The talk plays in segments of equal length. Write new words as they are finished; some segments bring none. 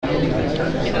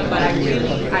But I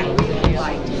really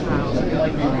liked how.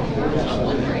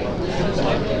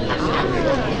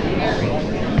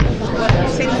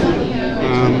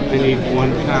 I need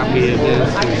one copy of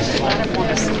this. I kind of want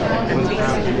to see the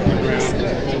piece.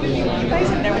 You guys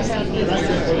have never seen me,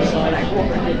 but I wore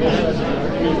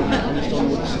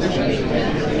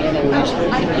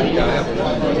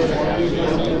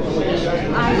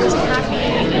I was happy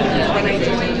when I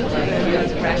joined the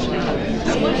rationale. The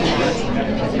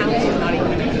council not even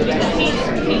going to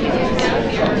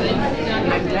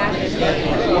I'm glad that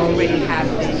they already have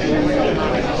been working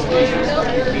on it.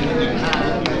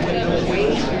 The way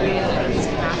it is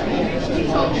happening,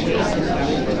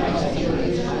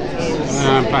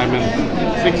 5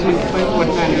 minutes. 6 minutes late? What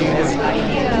time do you have?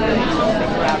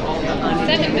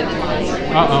 7 minutes.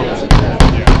 Uh-oh.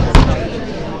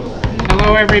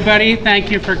 Hello, everybody.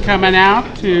 Thank you for coming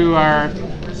out to our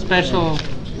special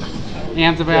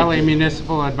Anza Valley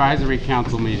Municipal Advisory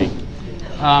Council meeting.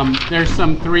 There's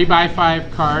some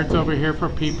 3x5 cards over here for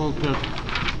people to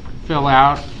fill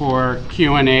out for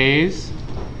Q&As.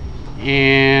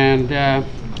 And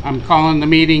I'm calling the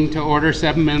meeting to order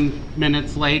 7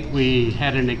 minutes late. We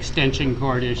had an extension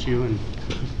cord issue and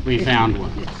we found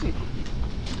one.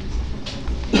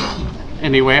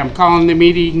 Anyway, I'm calling the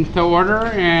meeting to order,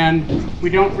 and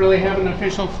we don't really have an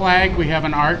official flag. We have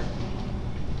an art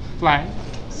flag.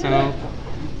 So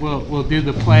we'll do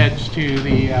the pledge to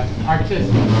the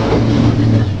artistic.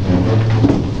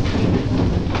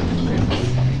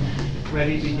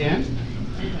 Ready to begin?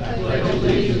 I pledge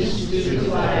allegiance to the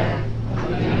flag of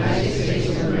the United States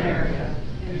of America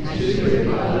and to the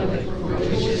republic for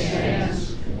which it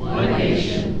stands, one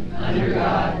nation, under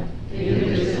God,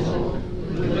 indivisible,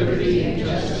 with liberty and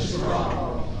justice for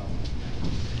all.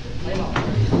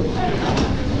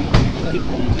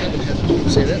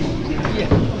 Say that?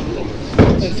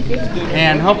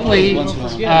 And hopefully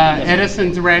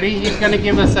Edison's ready. He's going to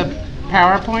give us a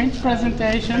PowerPoint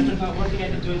presentation.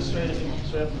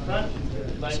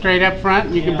 Straight up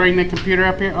front? You can bring the computer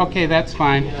up here? Okay, that's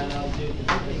fine.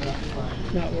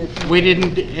 We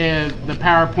didn't, the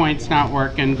PowerPoint's not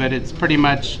working, but it's pretty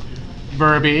much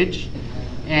verbiage.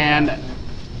 And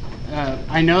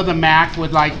I know the MAC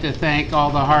would like to thank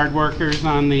all the hard workers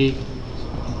on the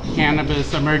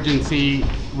Cannabis Emergency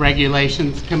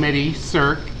Regulations Committee,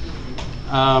 CERC.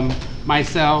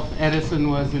 Myself, Edison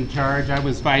was in charge. I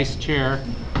was vice chair.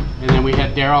 And then we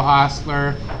had Daryl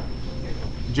Hostler,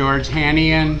 George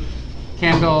Hannian,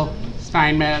 Kendall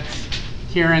Steinmetz,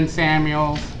 Kieran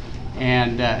Samuels,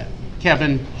 and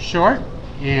Kevin Short.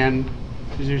 And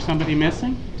is there somebody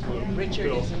missing?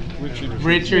 Richard isn't here.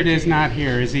 Richard is not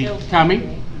here. Is he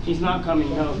coming? He's not coming,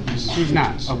 no. He's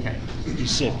not. Okay.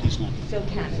 He's sick, he's not. Phil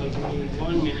Cannon. So give me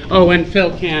 1 minute. Oh, and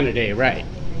Phil Canada, right.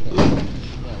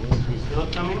 Is Phil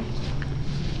coming?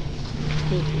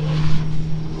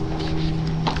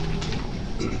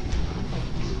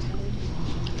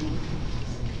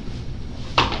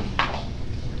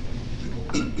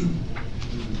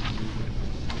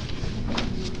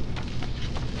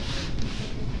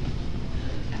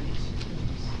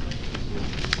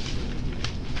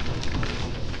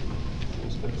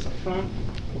 Let's put this up front.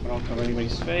 Hope I don't cover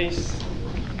anybody's face.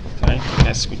 Okay,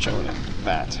 let's switch over to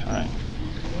that. All right.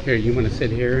 Here, you want to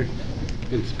sit here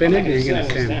and spin it, or are you going to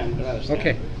stand? I'd rather stand.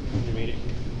 Okay. Your meeting.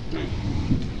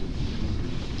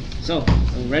 So,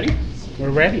 are we ready?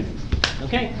 We're ready.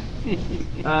 Okay.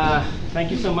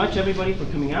 Thank you so much, everybody, for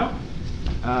coming out.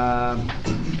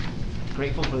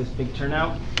 Grateful for this big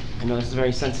turnout. I know this is a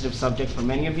very sensitive subject for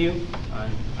many of you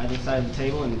on either side of the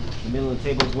table and the middle of the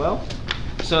table as well.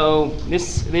 So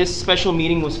this special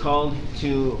meeting was called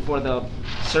for the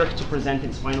CERC to present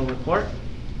its final report.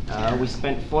 We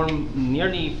spent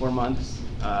nearly 4 months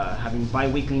having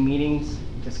bi-weekly meetings,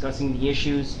 discussing the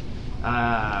issues.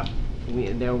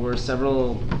 There were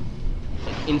several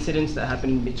incidents that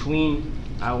happened between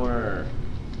our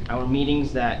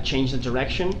meetings that changed the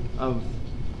direction of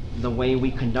the way we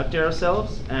conducted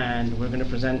ourselves, and we're going to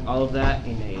present all of that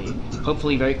in a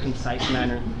hopefully very concise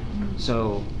manner,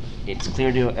 so it's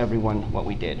clear to everyone what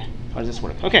we did. How does this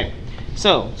work? Okay,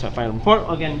 so final report.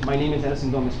 Again, my name is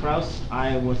Edison Gomez-Kraus.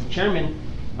 I was the chairman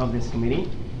of this committee.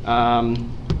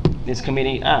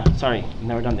 Sorry, I've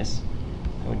never done this.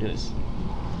 I would do this.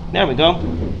 There we go.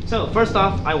 So first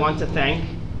off, I want to thank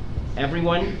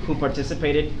everyone who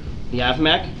participated. The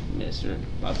AVMAC, Mr.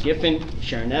 Bob Giffen,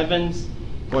 Sharon Evans,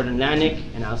 Gordon Lanik,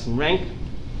 and Allison Rank,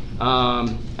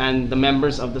 and the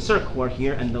members of the CERC who are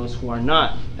here and those who are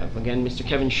not. Again, Mr.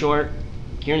 Kevin Short,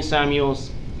 Kieran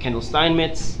Samuels, Kendall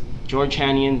Steinmetz, George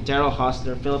Hannian, Daryl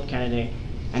Hostler, Philip Canada,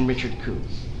 and Richard Koo.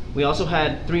 We also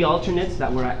had 3 alternates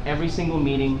that were at every single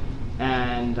meeting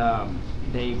and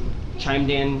they chimed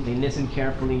in, they listened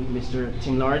carefully. Mr.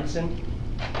 Tim Lauritsen,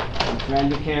 Mr.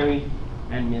 Andrew Carey,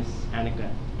 and Miss Annika.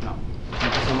 No.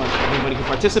 Thank you so much, everybody who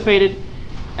participated,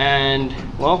 and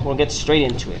well, we'll get straight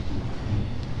into it.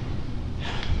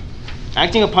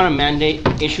 Acting upon a mandate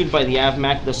issued by the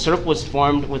AVMAC, the CERC was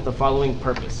formed with the following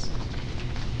purpose.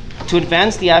 To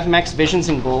advance the AVMAC's visions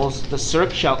and goals, the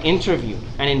CERC shall interview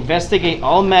and investigate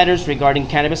all matters regarding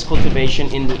cannabis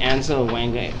cultivation in the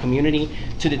Anza-Owanga community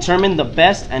to determine the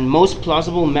best and most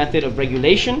plausible method of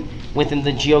regulation within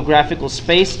the geographical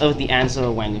space of the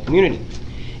Anza-Owanga community.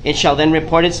 It shall then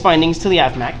report its findings to the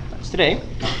AVMAC, that's today.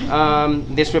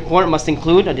 This report must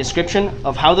include a description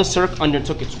of how the CERC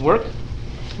undertook its work,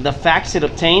 the facts it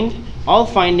obtained, all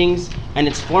findings, and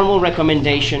its formal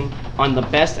recommendation on the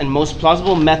best and most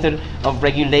plausible method of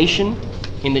regulation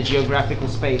in the geographical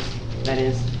space that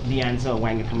is the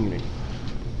Anza-Owanga community.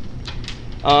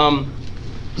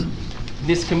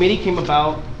 This committee came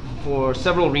about for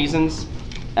several reasons.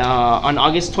 On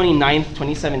August 29th,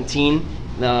 2017,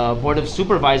 the Board of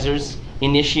Supervisors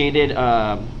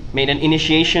made an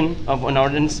initiation of an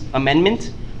ordinance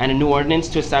amendment and a new ordinance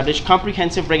to establish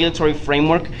comprehensive regulatory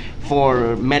framework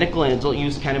for medical and adult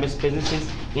use cannabis businesses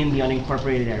in the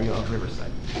unincorporated area of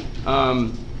Riverside.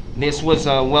 This was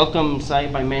a welcome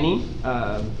sight by many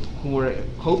who were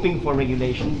hoping for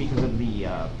regulation because of the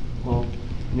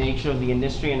nature of the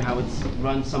industry and how it's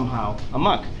run somehow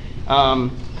amok.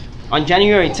 On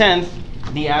January 10th,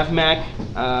 the AVMAC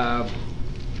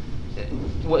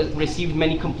received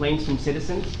many complaints from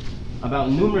citizens about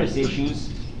numerous issues: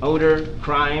 odor,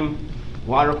 crime,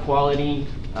 water quality,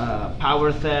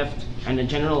 power theft, and a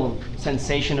general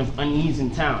sensation of unease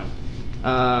in town.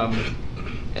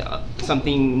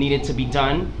 Something needed to be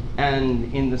done,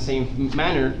 and in the same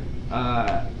manner,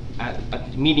 at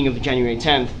the meeting of January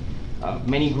 10th,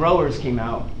 many growers came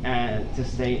out to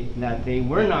state that they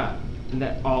were not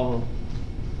all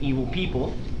evil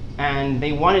people, and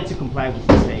they wanted to comply with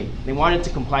the state. They wanted to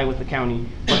comply with the county,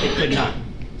 but they could not.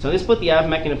 So this put the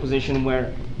AVMAC in a position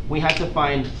where we had to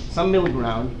find some middle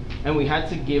ground, and we had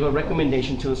to give a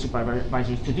recommendation to the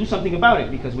supervisors to do something about it,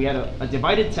 because we had a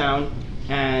divided town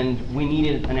and we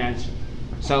needed an answer.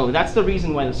 So that's the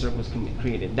reason why the CERC was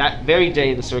created. That very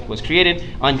day the CERC was created.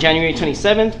 On January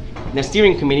 27th, the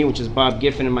steering committee, which is Bob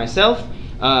Giffen and myself,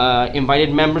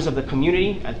 invited members of the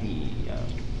community at the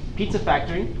Pizza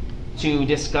Factory to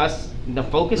discuss the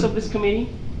focus of this committee,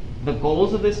 the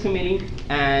goals of this committee,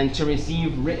 and to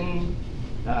receive written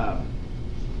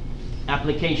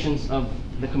applications of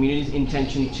the community's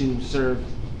intention to serve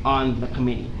on the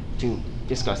committee to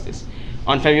discuss this.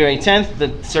 On February 10th, the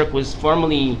CERC was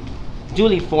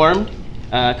duly formed,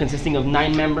 consisting of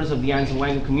 9 members of the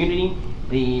Anza-Owanga community.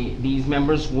 These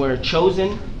members were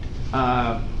chosen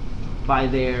by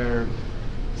their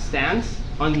stance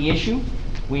on the issue.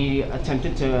 We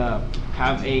attempted to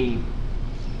have a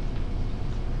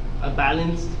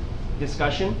balanced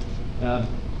discussion,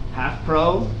 half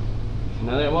pro,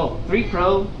 3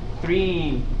 pro,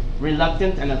 3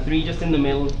 reluctant, and a 3 just in the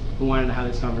middle who wanted to have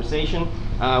this conversation.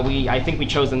 I think we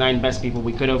chose the 9 best people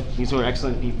we could have. These were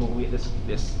excellent people.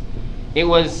 It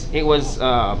was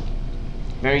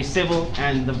very civil,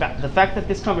 and the fact that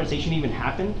this conversation even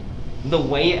happened, the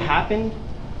way it happened,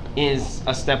 is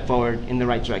a step forward in the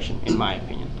right direction, in my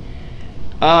opinion.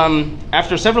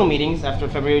 After several meetings, after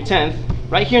February 10th,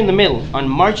 right here in the middle, on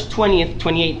March 20th,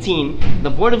 2018, the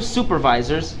Board of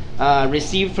Supervisors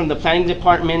received from the Planning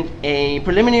Department a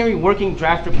preliminary working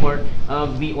draft report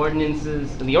of the ordinance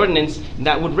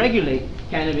that would regulate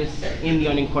cannabis in the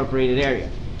unincorporated area.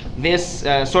 This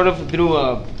sort of threw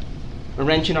a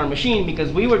wrench in our machine,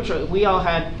 because we were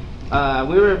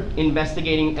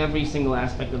investigating every single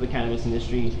aspect of the cannabis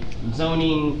industry: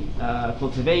 zoning,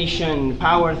 cultivation,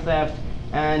 power theft,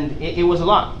 and it was a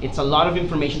lot. It's a lot of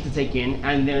information to take in,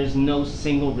 and there's no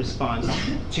single response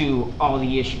to all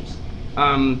the issues.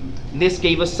 This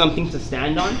gave us something to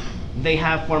stand on. They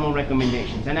have formal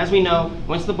recommendations, and as we know,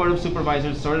 once the Board of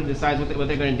Supervisors sort of decides what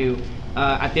they're going to do,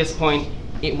 at this point,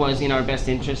 it was in our best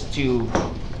interest to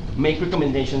make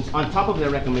recommendations on top of their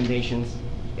recommendations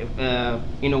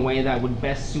in a way that would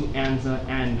best suit Anza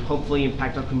and hopefully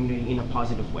impact our community in a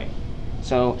positive way.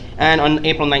 So, and on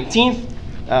April 19th,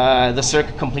 the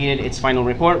CERC completed its final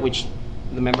report, which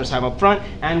the members have up front,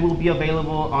 and will be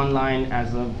available online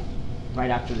as of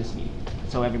right after this meeting,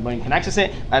 so everybody can access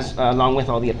it, along with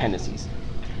all the appendices.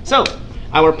 So,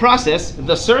 our process: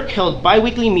 the CERC held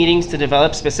bi-weekly meetings to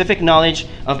develop specific knowledge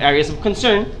of areas of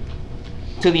concern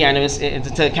to the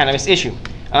cannabis issue.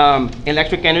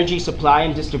 Electric energy supply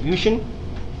and distribution,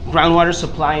 groundwater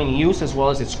supply and use as well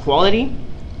as its quality,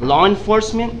 law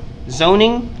enforcement,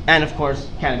 zoning, and of course,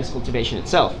 cannabis cultivation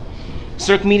itself.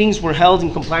 CERC meetings were held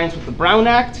in compliance with the Brown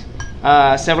Act.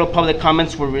 Several public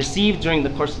comments were received during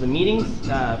the course of the meetings,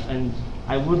 and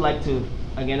I would like to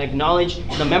again acknowledge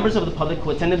the members of the public who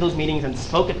attended those meetings and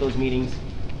spoke at those meetings.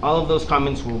 All of those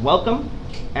comments were welcome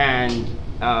and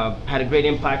had a great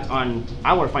impact on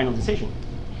our final decision.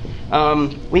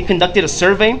 We conducted a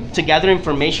survey to gather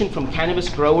information from cannabis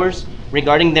growers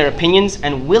regarding their opinions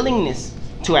and willingness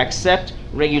to accept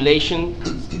regulation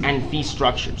and fee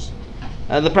structures.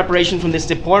 The preparation from this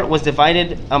report was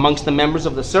divided amongst the members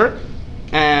of the CERC,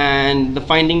 and the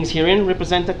findings herein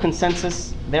represent a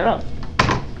consensus thereof.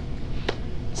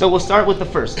 So we'll start with the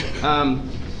first.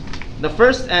 The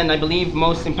first and I believe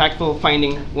most impactful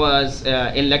finding was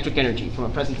electric energy from a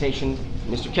presentation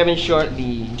from Mr. Kevin Short,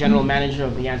 the general manager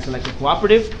of the ANSA Electric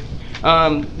Cooperative.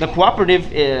 The cooperative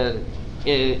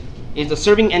is a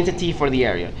serving entity for the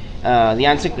area. The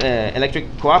ANSA Electric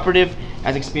Cooperative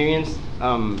has experienced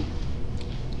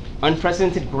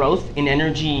unprecedented growth in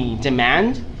energy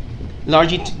demand,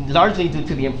 largely due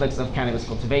to the influx of cannabis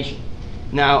cultivation.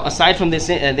 Now, aside from this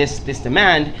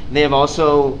demand, they have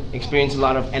also experienced a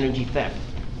lot of energy theft,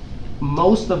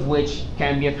 most of which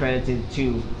can be accredited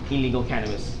to illegal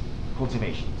cannabis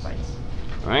cultivation sites.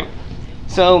 All right.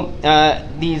 So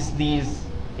this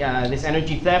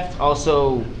energy theft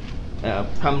also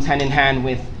comes hand in hand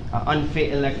with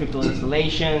unfit electrical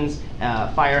installations,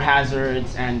 fire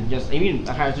hazards, and just even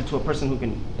a hazard to a person who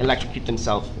can electrocute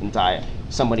themselves and die.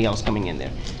 Somebody else coming in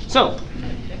there. So,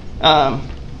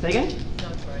 say again?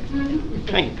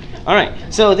 Thank you. All right.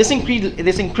 So this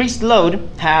increased load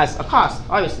has a cost.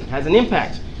 Obviously, has an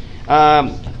impact.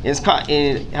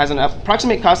 It has an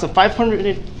approximate cost of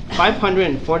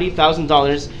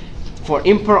 $540,000 for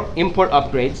import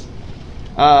upgrades.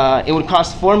 It would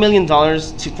cost $4 million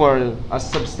for a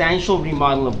substantial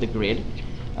remodel of the grid,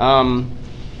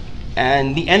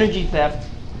 and the energy theft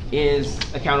is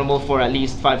accountable for at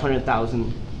least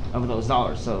 $500,000 of those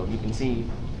dollars. So you can see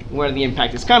where the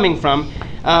impact is coming from.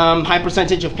 High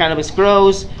percentage of cannabis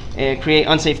grows create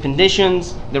unsafe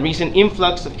conditions. The recent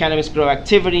influx of cannabis grow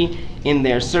activity in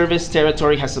their service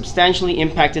territory has substantially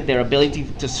impacted their ability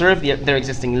to serve their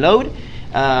existing load,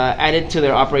 added to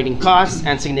their operating costs,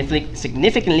 and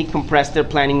significantly compressed their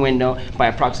planning window by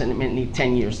approximately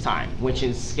 10 years' time, which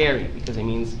is scary because it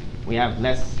means we have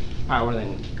less power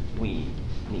than we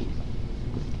need.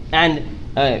 And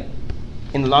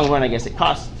in the long run, I guess it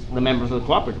costs the members of the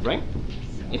cooperative, right?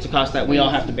 It's a cost that we all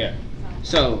have to bear.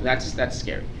 So that's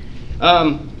scary.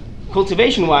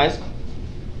 Cultivation-wise,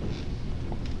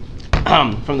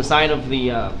 from the side of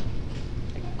the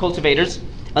cultivators,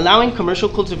 allowing commercial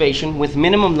cultivation with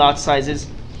minimum lot sizes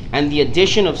and the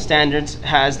addition of standards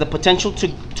has the potential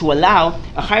to allow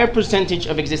a higher percentage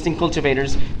of existing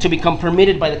cultivators to become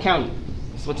permitted by the county.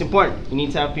 That's what's important. You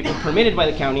need to have people permitted by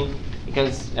the county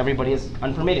because everybody is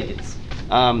unpermitted. It's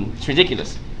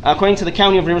ridiculous. According to the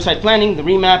County of Riverside Planning, the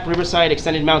REMAP Riverside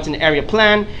Extended Mountain Area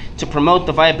Plan to promote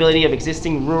the viability of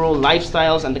existing rural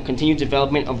lifestyles and the continued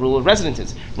development of rural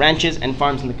residences, ranches, and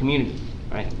farms in the community.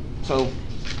 All right. So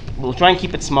we'll try and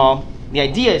keep it small. The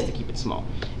idea is to keep it small.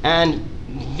 And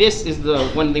this is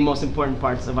one of the most important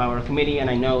parts of our committee,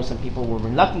 and I know some people were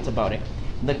reluctant about it,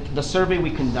 the survey we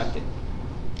conducted.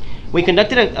 We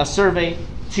conducted a survey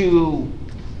to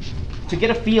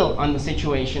get a feel on the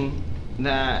situation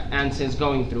that ANSA is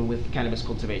going through with cannabis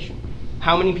cultivation.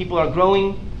 How many people are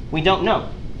growing? We don't know.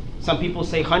 Some people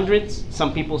say hundreds,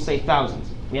 some people say thousands.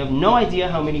 We have no idea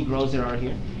how many grows there are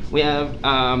here. We have,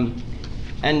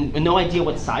 and no idea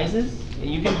what sizes.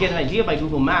 You can get an idea by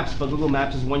Google Maps, but Google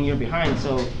Maps is 1 year behind,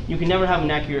 so you can never have an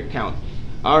accurate count.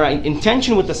 Our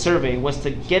intention with the survey was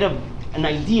to get an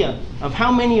idea of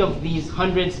how many of these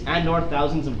hundreds and or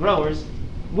thousands of growers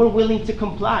were willing to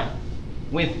comply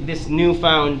with this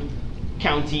newfound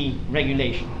county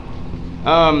regulation.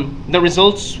 The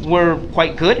results were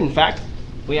quite good. In fact,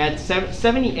 we had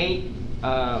 78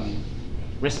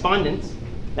 respondents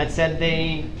that said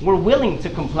they were willing to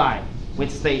comply with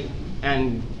state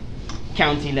and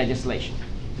county legislation,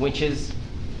 which is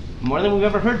more than we've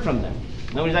ever heard from them.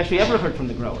 Nobody's actually ever heard from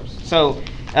the growers. So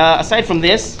aside from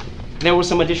this, there were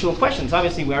some additional questions.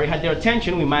 Obviously, we already had their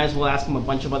attention. We might as well ask them a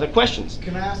bunch of other questions.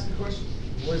 Can I ask a question?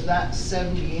 Was that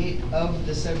 78 of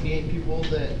the 78 people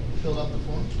that filled out the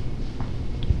form?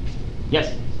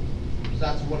 Yes. So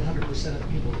that's 100% of the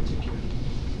people that took your.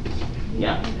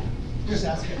 Yeah. Just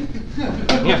asking.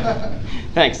 Yeah.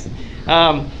 Thanks.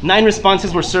 9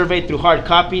 responses were surveyed through hard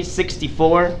copies.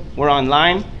 64 were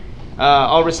online.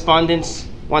 All respondents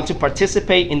want to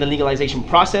participate in the legalization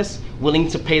process, willing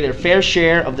to pay their fair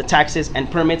share of the taxes and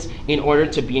permits in order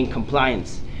to be in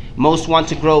compliance. Most want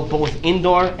to grow both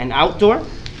indoor and outdoor.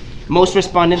 Most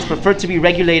respondents prefer to be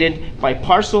regulated by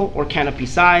parcel or canopy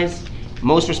size.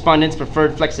 Most respondents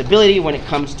preferred flexibility when it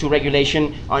comes to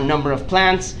regulation on number of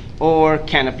plants or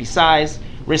canopy size.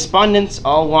 Respondents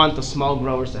all want the small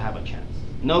growers to have a chance.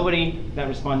 Nobody that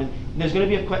responded. There's going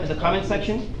to be the comment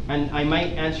section, and I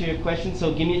might answer your question,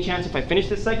 so give me a chance if I finish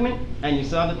this segment, and you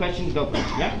still have the questions, go for it,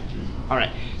 yeah? All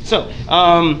right, so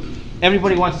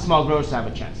everybody wants the small growers to have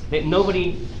a chance.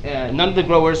 None of the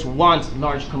growers want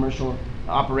large commercial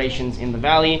operations in the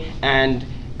valley, and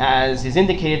as is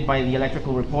indicated by the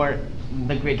electrical report,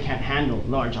 the grid can't handle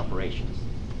large operations.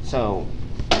 So,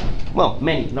 well,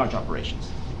 many large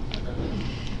operations.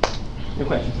 Your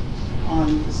question?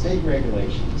 On the state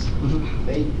regulations,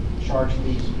 they charge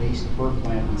fees based per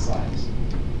plant and size,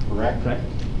 correct? Correct.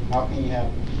 How can you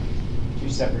have two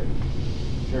separate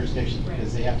jurisdictions?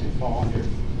 Because they have to fall under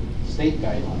state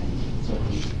guidelines. So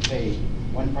if you pay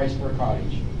one price per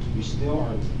cottage, you still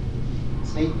are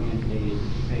state mandated to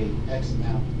pay X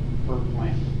amount per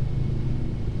plant,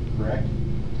 correct?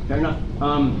 Fair enough.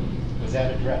 Was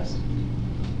that addressed?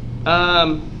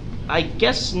 I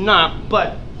guess not,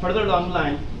 but further along the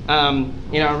line,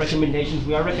 in our recommendations,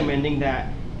 we are recommending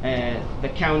that the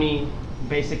county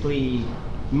basically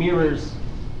mirrors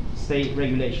state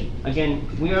regulation. Again,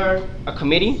 we are a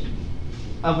committee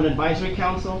of an advisory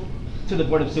council to the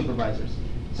Board of Supervisors.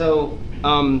 So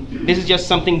this is just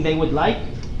something they would like.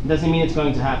 Doesn't mean it's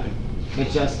going to happen.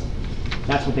 It's just,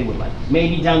 that's what they would like.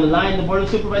 Maybe down the line, the Board of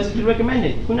Supervisors could recommend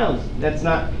it. Who knows? That's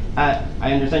not, I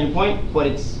understand your point,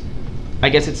 but I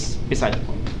guess it's beside the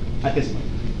point at this point.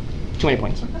 Too many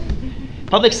points.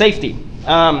 Public safety.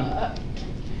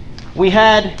 We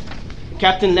had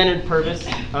Captain Leonard Purvis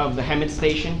of the Hemet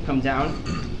Station come down.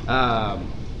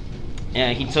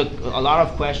 And he took a lot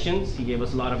of questions. He gave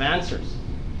us a lot of answers.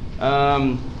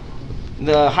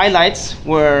 The highlights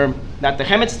were that the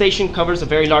Hemet Station covers a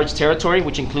very large territory,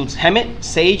 which includes Hemet,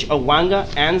 Sage, Awanga,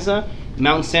 Anza,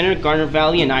 Mountain Center, Garner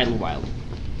Valley, and Idlewild.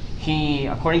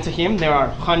 According to him, there are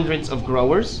hundreds of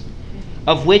growers,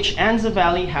 of which Anza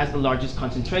Valley has the largest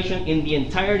concentration in the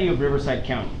entirety of Riverside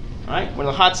County. All right, we're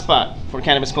the hot spot for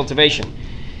cannabis cultivation.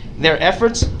 Their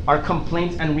efforts are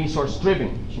complaint and resource driven,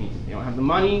 which means if they don't have the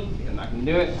money, they're not going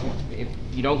to do it. If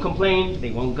you don't complain, they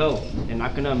won't go. They're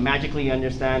not going to magically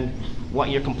understand what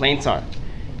your complaints are.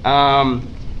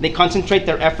 They concentrate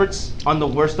their efforts on the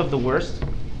worst of the worst.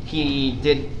 He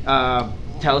did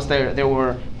tell us there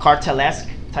were cartel-esque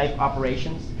type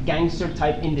operations, gangster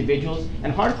type individuals,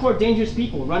 and hardcore dangerous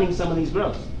people running some of these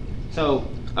grows. So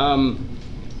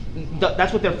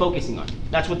that's what they're focusing on.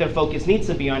 That's what their focus needs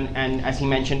to be on. And as he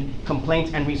mentioned,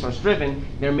 complaint and resource driven.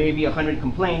 There may be 100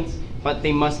 complaints, but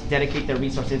they must dedicate their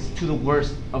resources to the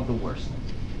worst of the worst.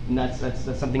 And that's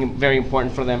something very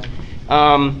important for them.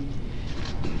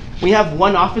 We have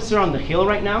one officer on the Hill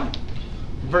right now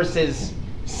versus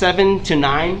 7 to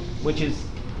 9, which is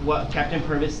what Captain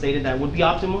Purvis stated that would be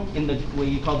optimal in what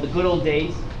you call the good old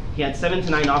days. He had 7 to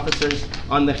 9 officers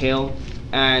on the Hill,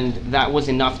 and that was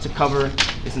enough to cover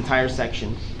this entire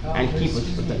section and keep us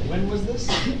protected. When was this?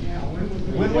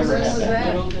 When was this?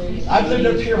 I've lived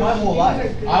up here my whole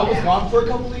life. I was gone for a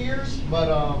couple of years,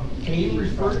 but can you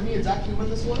refer to me exactly what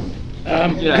this was?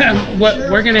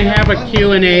 We're going to have a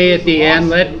Q&A at the end.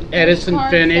 Let Edison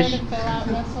finish.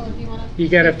 You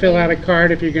got to fill out a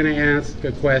card if you're going to ask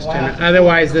a question.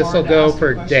 Otherwise, this will go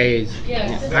for days.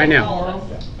 Yes. I know.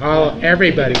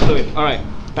 Everybody. All right.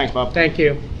 Thanks, Bob. Thank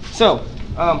you. So,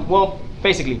 well,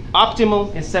 basically,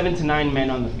 optimal is 7 to 9 men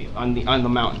on the field, on the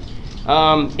mountain.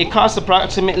 It costs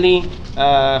approximately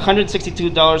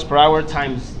 $162 per hour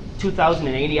times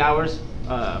 2,080 hours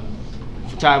to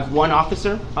have one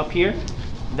officer up here.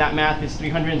 That math is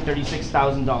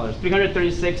 $336,000.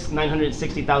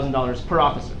 $960,000 per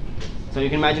officer. So you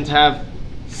can imagine to have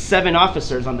 7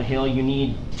 officers on the Hill, you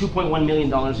need $2.1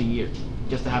 million a year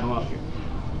just to have them up here.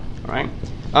 All right.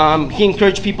 He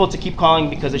encouraged people to keep calling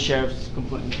because the sheriff's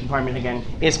department, again,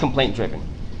 is complaint driven.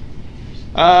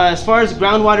 As far as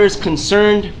groundwater is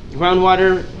concerned,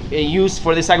 groundwater use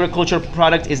for this agricultural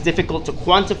product is difficult to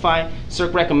quantify.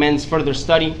 CERC recommends further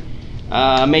study.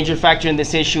 A major factor in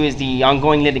this issue is the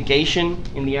ongoing litigation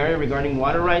in the area regarding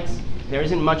water rights. There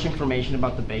isn't much information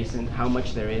about the basin, how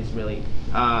much there is really,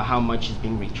 how much is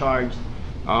being recharged.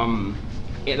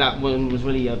 That one was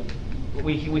really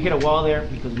we hit a wall there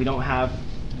because we don't have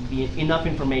enough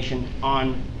information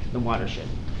on the watershed.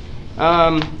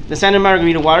 The Santa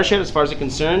Margarita watershed, as far as it's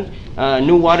concerned,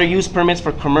 new water use permits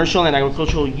for commercial and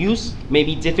agricultural use may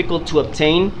be difficult to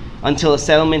obtain until a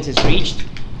settlement is reached.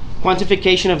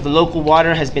 Quantification of the local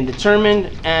water has been determined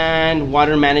and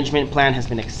water management plan has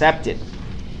been accepted.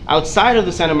 outside of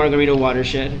the Santa Margarita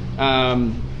watershed,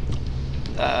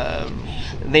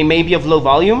 they may be of low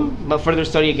volume, but further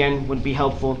study again would be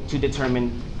helpful to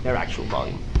determine their actual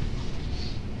volume.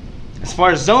 As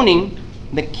far as zoning,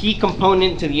 the key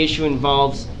component to the issue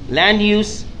involves land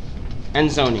use and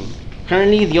zoning.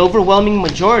 Currently, the overwhelming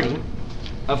majority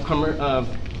of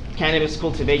cannabis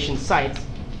cultivation sites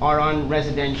are on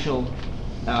residential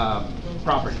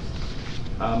properties.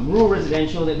 Rural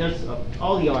residential, there's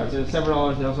all the R's. There's several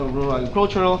R's. There's also rural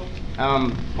agricultural.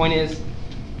 Point is,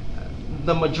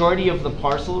 the majority of the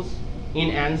parcels in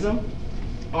Anza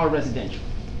are residential.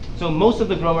 So most of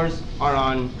the growers are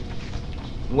on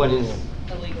what is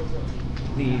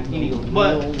the illegal,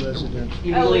 but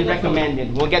illegally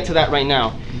recommended. We'll get to that right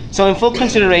now. So in full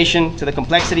consideration to the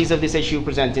complexities of this issue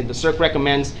presented, the CERC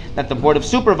recommends that the Board of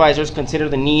Supervisors consider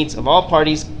the needs of all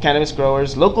parties, cannabis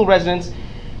growers, local residents,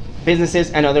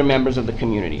 businesses, and other members of the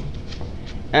community.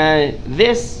 And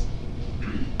this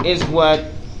is what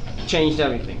changed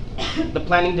everything. The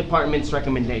planning department's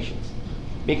recommendations.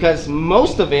 Because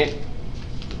most of it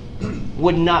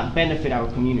would not benefit our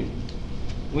community.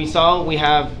 We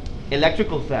have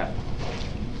electrical theft.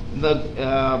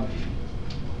 The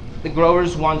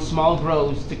growers want small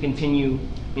grows to continue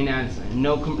in Anza,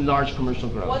 no large commercial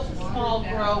grows. What's a small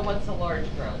grow, what's a large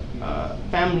grow?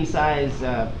 Family size,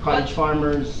 cottage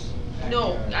farmers.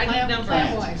 No, I need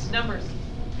numbers. Numbers.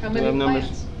 How Do we have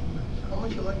numbers?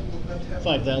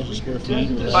 5,000 square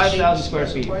feet. 5,000 square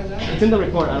feet. It's in the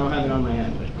report, I don't have it on my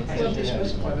hand.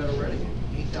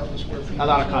 A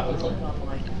lot of copies.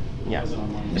 Yeah.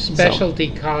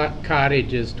 Specialty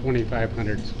cottage is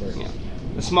 2,500 square feet. Yeah.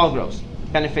 The small grows,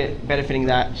 benefiting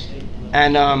that.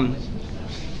 And,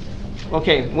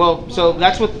 okay, well, so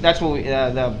that's what we,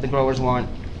 the growers want.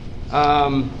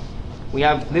 We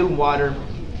have little water.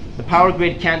 The power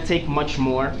grid can't take much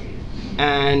more.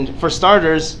 And for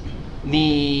starters,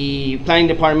 the planning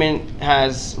department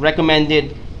has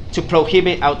recommended to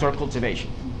prohibit outdoor cultivation.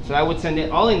 So I would send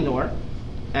it all indoor,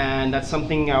 and that's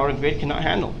something our grid cannot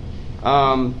handle.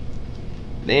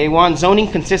 They want zoning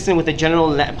consistent with the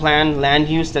general plan land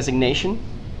use designation.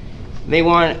 They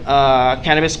want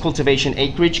cannabis cultivation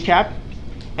acreage cap,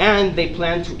 and they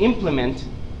plan to implement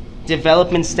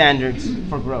development standards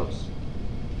for grows.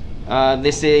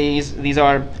 These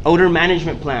are odor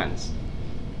management plans.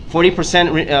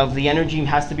 40% of the energy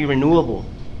has to be renewable.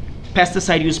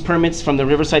 Pesticide use permits from the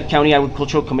Riverside County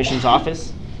Agricultural Commission's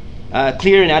office.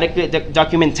 Clear and adequate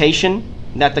documentation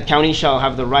that the county shall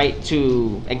have the right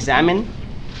to examine.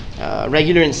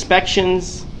 Regular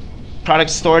inspections,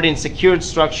 products stored in secured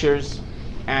structures,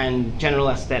 and general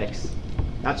aesthetics.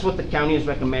 That's what the county is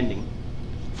recommending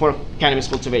for cannabis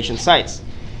cultivation sites.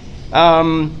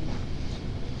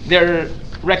 They're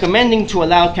recommending to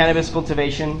allow cannabis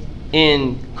cultivation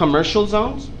in commercial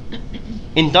zones,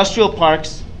 industrial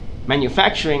parks,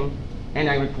 manufacturing, and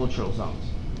agricultural zones,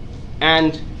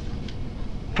 and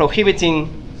prohibiting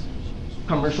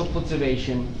commercial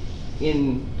cultivation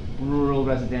in rural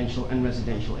residential and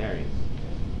residential areas.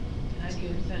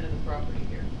 90% of the property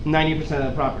here. 90% of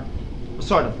the property.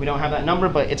 Sort of. We don't have that number,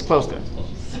 but it's close to it.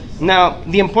 Now,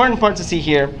 the important part to see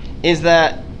here is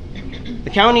that the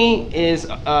county is,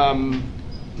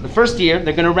 the first year,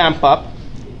 they're going to ramp up,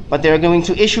 but they're going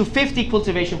to issue 50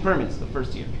 cultivation permits the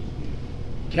first year.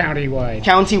 Countywide.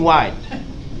 Countywide.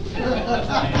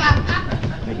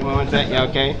 Take a moment. Yeah,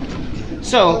 okay.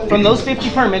 So, from those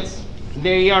 50 permits,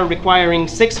 they are requiring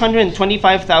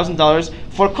 $625,000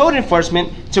 for code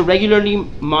enforcement to regularly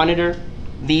monitor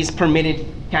these permitted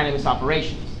cannabis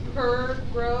operations. Per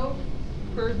grow?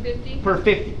 Per 50? Per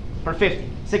 50.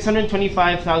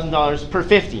 $625,000 per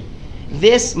 50.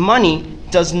 This money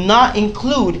does not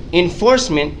include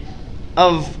enforcement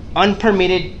of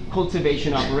unpermitted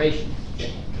cultivation operations.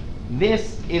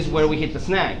 This is where we hit the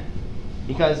snag.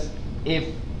 Because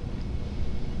if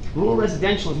rural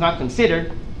residential is not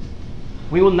considered,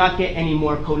 we will not get any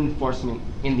more code enforcement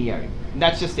in the area.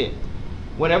 That's just it.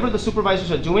 Whatever the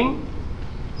supervisors are doing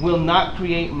will not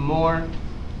create more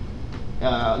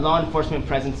law enforcement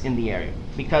presence in the area,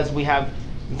 because we have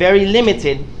very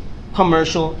limited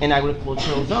commercial and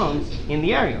agricultural zones in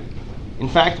the area. In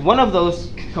fact, one of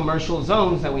those commercial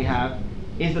zones that we have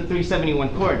is the 371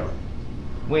 corridor,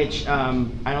 which I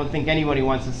don't think anybody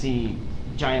wants to see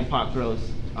giant pot grows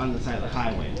on the side of the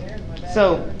highway.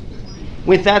 So,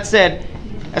 with that said,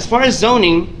 as far as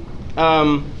zoning,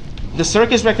 the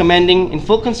CERC is recommending, in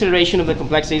full consideration of the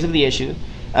complexities of the issue,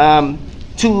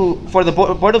 for the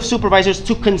Board of Supervisors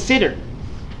to consider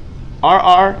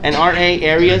RR and RA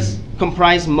areas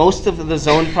comprise most of the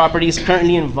zone properties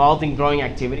currently involved in growing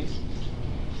activities.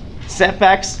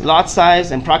 setbacks, lot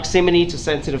size, and proximity to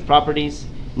sensitive properties,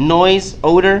 noise,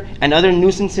 odor, and other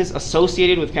nuisances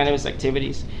associated with cannabis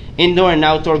activities, indoor and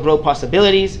outdoor grow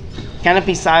possibilities,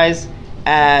 canopy size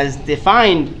as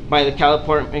defined by the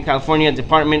California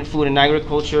Department of Food and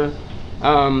Agriculture.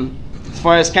 As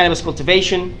far as cannabis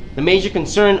cultivation, the major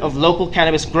concern of local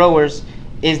cannabis growers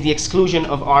is the exclusion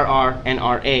of RR and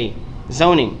RA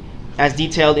zoning, as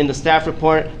detailed in the staff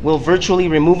report, will virtually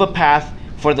remove a path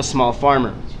for the small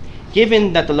farmer.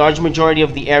 Given that the large majority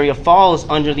of the area falls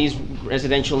under these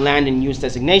residential land and use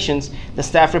designations, the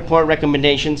staff report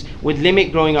recommendations would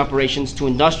limit growing operations to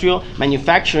industrial,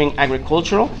 manufacturing,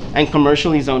 agricultural, and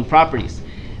commercially zoned properties.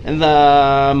 And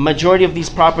the majority of these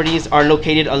properties are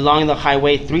located along the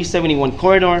Highway 371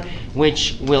 corridor,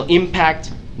 which will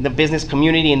impact the business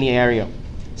community in the area.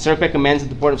 CERC recommends that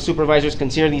the Board of Supervisors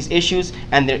consider these issues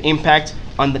and their impact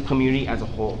on the community as a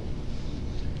whole.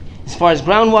 As far as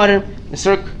groundwater, the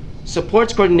CERC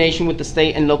supports coordination with the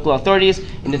state and local authorities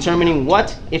in determining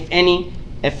what, if any,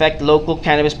 effect local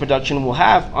cannabis production will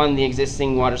have on the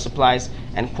existing water supplies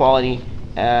and quality,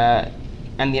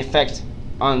 and the effect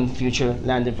on future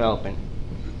land development.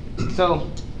 So,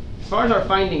 as far as our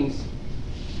findings,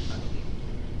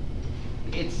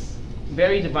 it's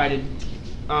very divided.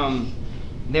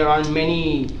 There are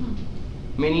many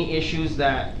issues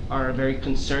that are very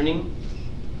concerning.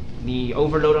 The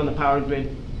overload on the power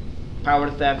grid, power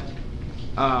theft.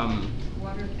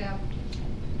 Water theft.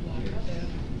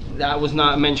 That was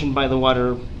not mentioned by the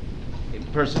water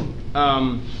person.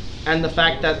 And the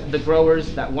fact that the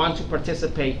growers that want to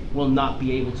participate will not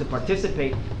be able to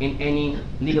participate in any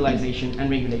legalization and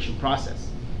regulation process.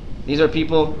 These are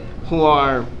people who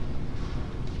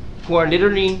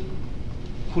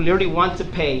literally want to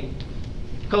pay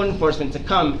code enforcement to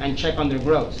come and check on their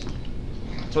grows.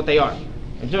 That's what they are.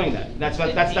 They're doing that. That's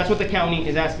what the county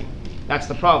is asking. That's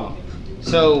the problem.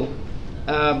 So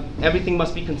everything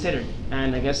must be considered,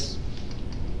 and I guess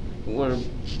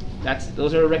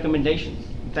those are recommendations.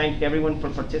 Thank everyone for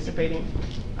participating.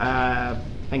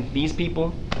 Thank these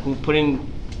people who put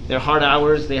in their hard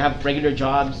hours. They have regular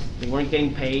jobs. They weren't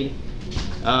getting paid.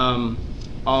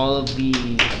 All of the,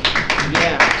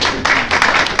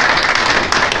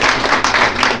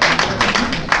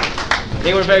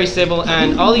 they were very civil,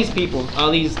 and all these people,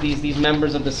 all these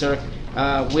members of the CERC,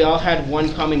 we all had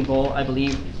one common goal, I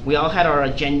believe. We all had our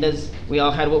agendas. We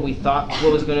all had what we thought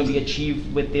what was going to be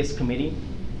achieved with this committee.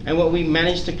 And what we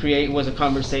managed to create was a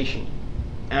conversation.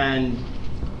 And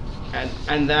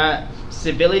that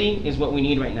civility is what we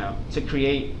need right now to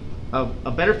create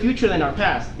a better future than our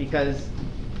past, because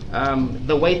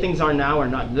the way things are now are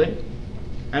not good,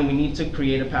 and we need to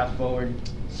create a path forward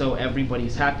so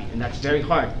everybody's happy, and that's very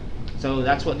hard. So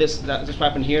that's what that's what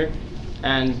happened here,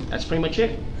 and that's pretty much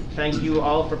it. Thank you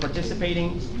all for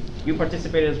participating. You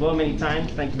participated as well many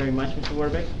times. Thank you very much, Mr.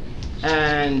 Warbeck.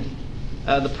 And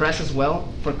the press as well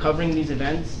for covering these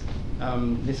events.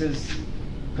 This is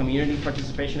community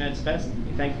participation at its best.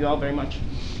 Thank you all very much.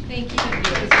 Thank you.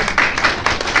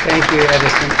 Thank you,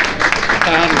 Edison.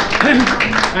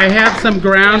 I have some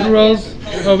ground rules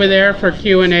over there for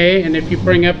Q&A, and if you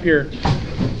bring up your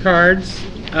cards.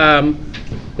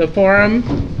 The forum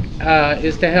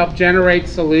is to help generate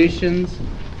solutions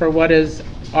for what is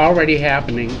already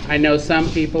happening. I know some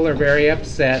people are very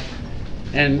upset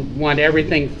and want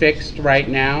everything fixed right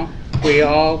now. We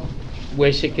all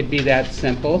wish it could be that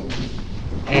simple.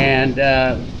 And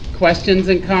questions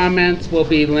and comments will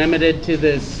be limited to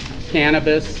this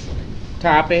cannabis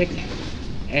topic.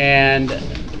 And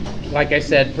like I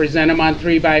said, present them on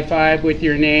 3x5 with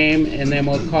your name, and then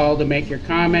we'll call to make your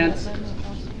comments.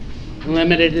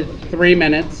 Limited to 3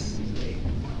 minutes.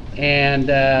 And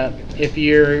if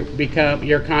your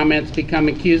comments become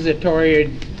accusatory or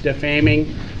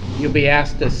defaming, you'll be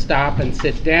asked to stop and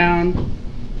sit down.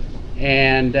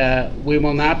 And we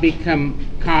will not be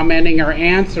commenting or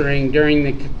answering during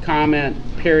the comment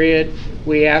period.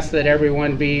 We ask that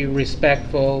everyone be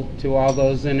respectful to all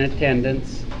those in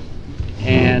attendance.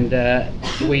 And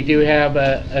we do have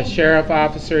a sheriff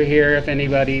officer here if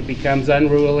anybody becomes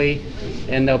unruly,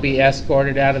 and they'll be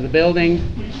escorted out of the building.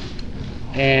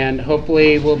 And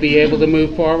hopefully we'll be able to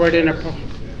move forward in a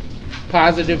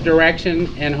positive direction,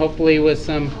 and hopefully with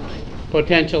some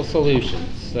potential solutions.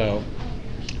 So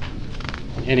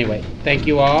anyway, thank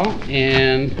you all,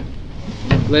 and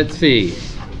let's see.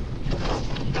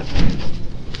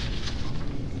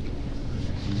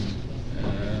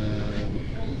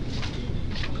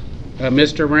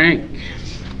 Mr. Rank.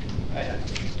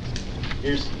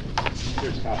 Here's a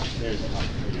copy. There's a copy.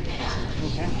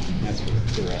 Okay. That's for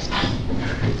the rest.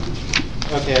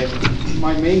 Okay.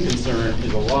 My main concern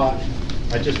is a lot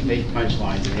I just made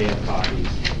punchlines and they have copies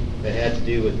that had to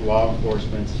do with law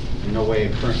enforcement and no way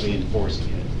of currently enforcing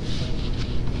it.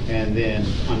 And then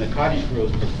on the cottage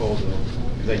growth proposal,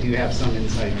 because I do have some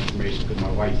inside information because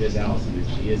my wife is Allison and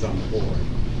she is on the board.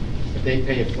 If they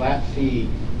pay a flat fee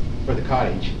for the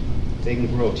cottage, they can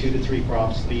grow 2 to 3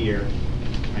 crops a year.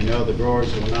 I know the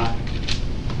growers will not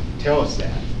tell us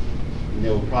that. And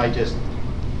they'll probably just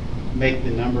make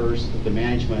the numbers of the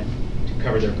management to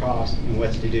cover their costs and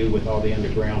what's to do with all the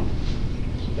underground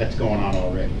that's going on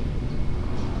already.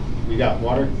 We got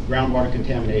groundwater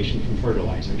contamination from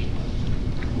fertilizers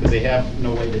because they have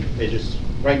no way to, they just,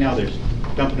 right now they're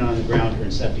dumping it on the ground or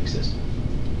in septic system.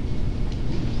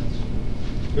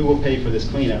 Who will pay for this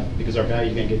cleanup? Because our value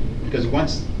is going to get, because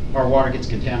once our water gets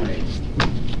contaminated,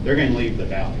 they're going to leave the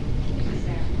valley.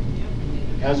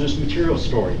 Hazardous material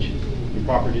storage and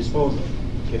proper disposal.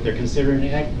 If they're considering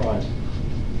an ag product,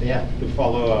 they have to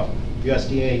follow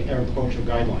USDA agricultural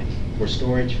guidelines for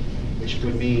storage, which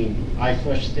would mean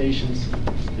flush stations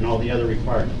and all the other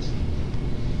requirements,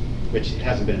 which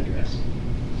hasn't been addressed.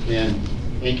 Then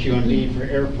AQMD for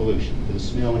air pollution, for the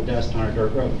smell and dust on our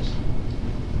dirt roads.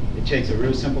 It takes a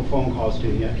real simple phone call to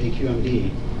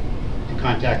AQMD to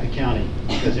contact the county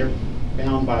because they're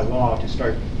bound by law to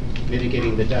start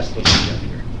mitigating the dust levels up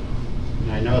here.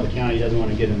 And I know the county doesn't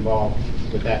want to get involved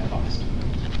with that cost.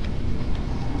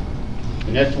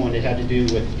 The next one, it had to do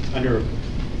with under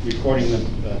recording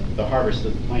the harvest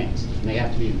of the plants. And they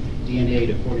have to be DNA'd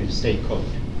according to state code,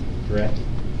 correct?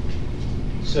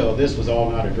 So this was all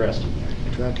not addressed in there.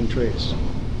 Track and trace.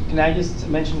 Can I just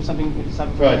mention something?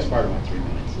 Well, it's part of my 3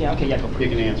 minutes. Yeah, okay, yeah, go for You it.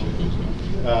 can answer.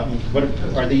 What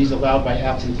are these allowed by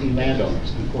absentee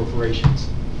landowners and corporations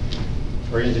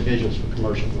or individuals for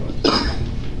commercial growth,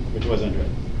 which wasn't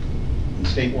addressed? And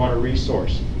State Water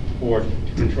Resource Board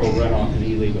to control runoff and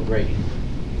illegal grading,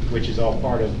 which is all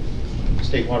part of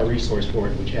State Water Resource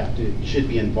Board, which should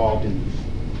be involved in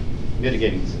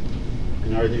mitigating this.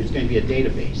 And there's going to be a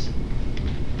database,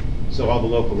 so all the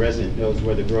local resident knows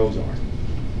where the grows are.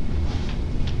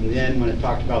 And then when it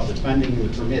talked about the funding and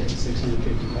the permit, the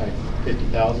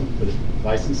 $650,000 for the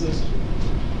licenses,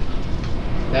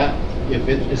 that if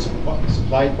it is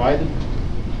supplied by the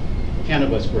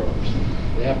cannabis growers,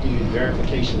 they have to use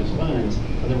verification of funds,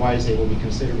 otherwise they will be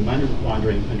considered money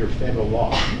laundering under federal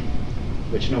law,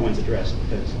 which no one's addressed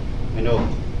because I know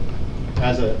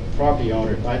as a property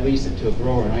owner, if I lease it to a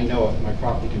grower and I know it, my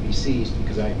property can be seized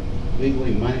because I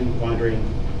legally money laundering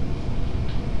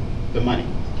the money.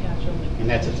 And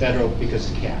that's a federal because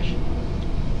it's cash.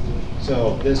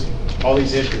 So all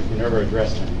these issues were never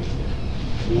addressed underneath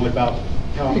it. And what about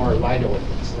Palomar light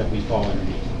ordinance that we fall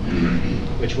underneath,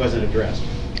 which wasn't addressed?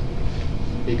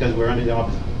 Because we're under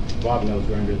Bob knows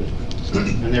we're under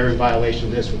and they're in violation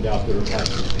of this without the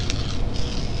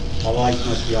requirement. All lights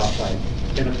must be off by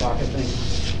 10 o'clock, I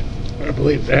think. I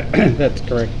believe that, that's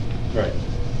correct. Right.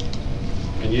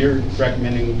 And you're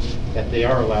recommending that they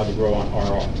are allowed to grow on our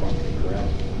property, correct?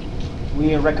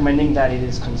 We are recommending that it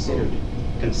is considered.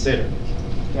 Consider.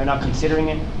 They're not considering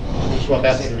it. They should Well,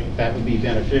 consider it. that would be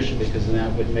beneficial because then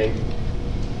that would make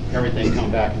everything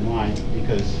come back in line.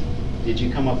 Because did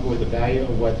you come up with the value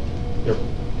of what their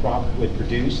crop would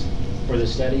produce for the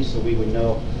study so we would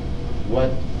know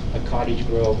what a cottage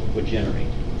grow would generate?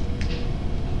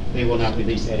 They will not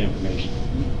release that information,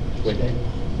 would they?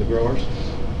 The growers?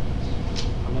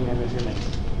 I'm going to have 3 minutes.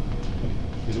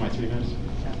 These are my 3 minutes?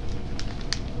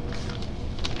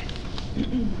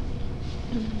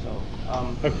 So,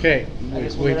 Okay, I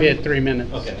guess we'll we've let hit 3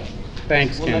 minutes. Okay.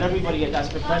 Thanks, we'll let Ken. everybody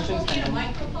ask their questions. Get a And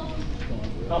microphone?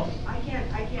 oh, I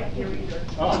can't hear either.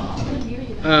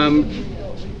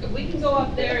 We can go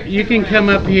up there. You can come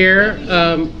up here.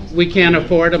 We can't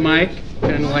afford a mic,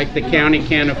 kind of like the county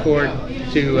can't afford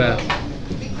to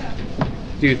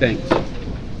do things.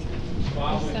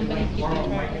 Somebody keep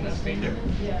track of the speaker.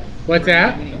 What's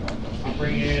that? I'll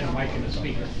bring you in a mic and a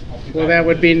speaker. Well, that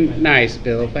would be nice,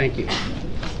 Bill. Thank you.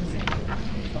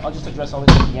 I'll just address all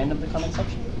this at the end of the comment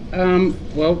section.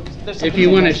 Well, There's if something you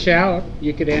I want to guess- shout,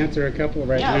 you could answer a couple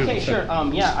right now. Yeah, okay, so-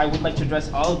 sure. Yeah, I would like to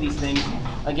address all of these things.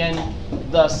 Again,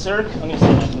 the CERC, I'm going to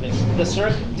say that for this. The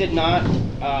CERC did not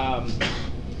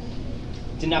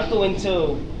go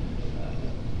into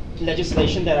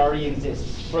legislation that already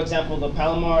exists. For example, the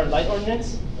Palomar light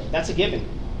ordinance, that's a given.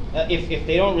 If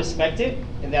they don't respect it,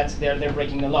 and they're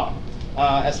breaking the law.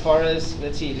 As far as,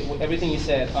 let's see, everything you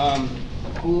said,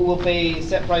 who will pay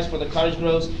set price for the cottage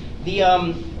grows? The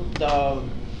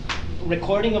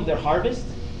recording of their harvest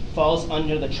falls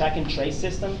under the track and trace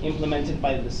system implemented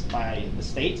by the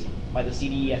state, by the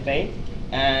CDEFA.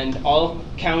 And all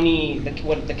county,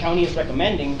 what the county is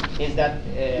recommending is that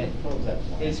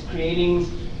is creating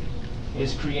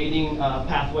a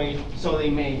pathway so they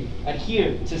may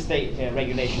adhere to state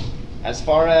regulation. As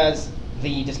far as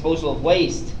the disposal of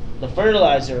waste, the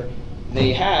fertilizer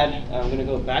they had, I'm going to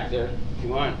go back there if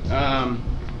you want.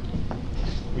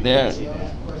 There.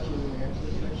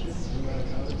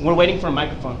 We're waiting for a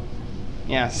microphone.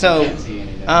 Yeah, so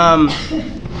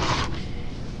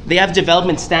they have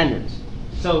development standards.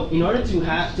 So in order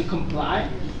to comply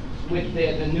with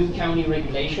the new county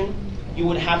regulation, you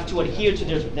would have to adhere to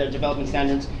their development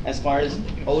standards as far as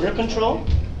odor control,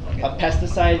 a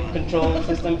pesticide control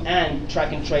system, and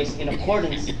track and trace in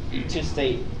accordance to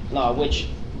state law, which,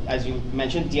 as you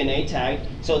mentioned, DNA tagged.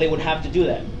 So they would have to do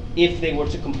that if they were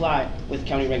to comply with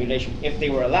county regulation, if they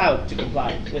were allowed to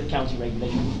comply with county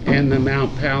regulation. And the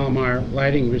Mount Palomar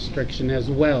lighting restriction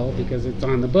as well, because it's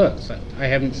on the books. I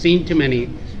haven't seen too many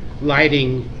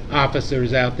lighting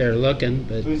officers out there looking,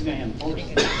 but Who's going to enforce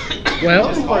it?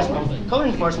 well, Code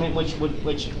enforcement, which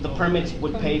the permits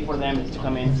would pay for them to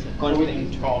come in. Or would they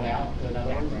call now to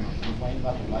another one, complain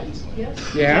about the lights?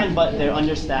 yeah. But they're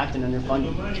understaffed and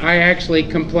underfunded. I actually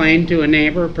complained to a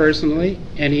neighbor personally,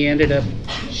 and he ended up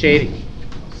shading.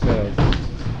 So,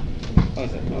 Oh,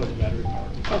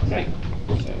 great.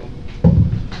 All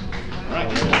right.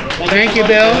 Thank you, so much.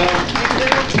 Bill.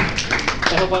 I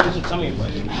hope I answered some of your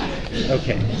questions.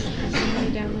 okay.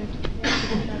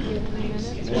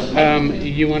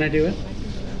 You want to do it?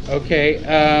 Okay.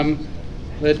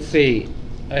 Let's see.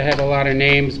 I have a lot of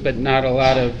names, but not a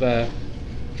lot of.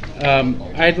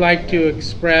 I'd like to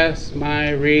express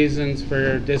my reasons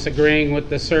for disagreeing with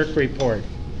the CERC report.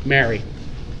 Mary.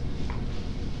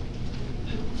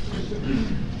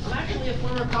 I'm actually a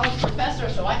former college professor,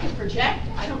 so I can project.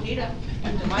 I don't need a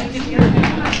device here.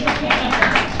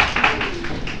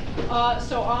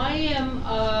 So I am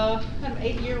kind of an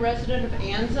 8-year resident of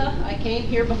Anza. I came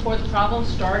here before the problem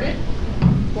started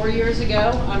 4 years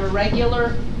ago. I'm a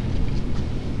regular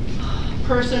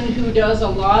person who does a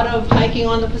lot of hiking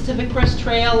on the Pacific Crest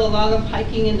Trail, a lot of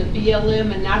hiking in the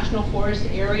BLM and National Forest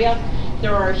area.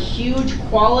 There are huge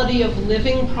quality of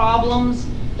living problems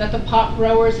that the pot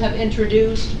growers have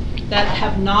introduced that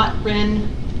have not been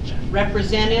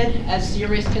represented as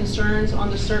serious concerns on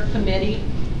the CERC committee.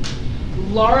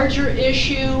 Larger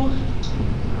issue,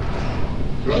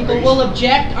 people will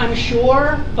object, I'm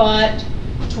sure, but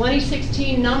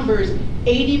 2016 numbers,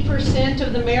 80%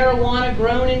 of the marijuana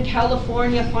grown in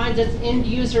California finds its end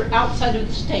user outside of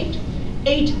the state.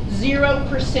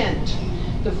 80%.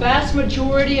 The vast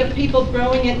majority of people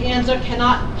growing in Anza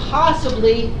cannot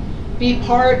possibly be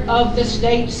part of the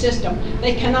state system.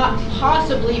 They cannot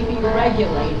possibly be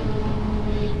regulated.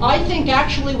 I think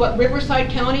actually what Riverside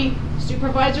County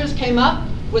supervisors came up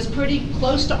was pretty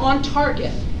close to on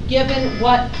target, given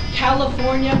what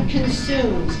California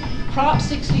consumes. Prop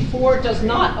 64 does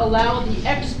not allow the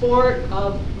export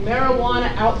of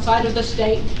marijuana outside of the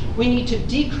state. We need to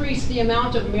decrease the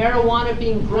amount of marijuana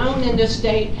being grown in this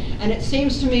state, and it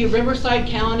seems to me Riverside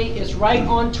County is right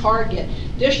on target.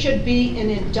 This should be in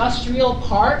industrial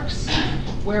parks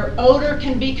where odor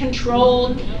can be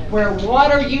controlled, where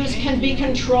water use can be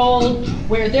controlled,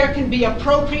 where there can be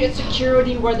appropriate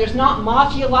security, where there's not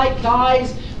mafia-like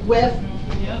guys with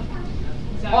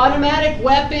automatic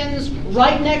weapons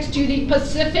right next to the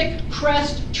Pacific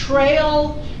Crest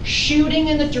Trail, shooting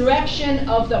in the direction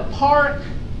of the park.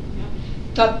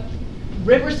 The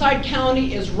Riverside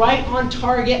County is right on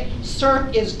target.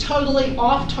 CERC is totally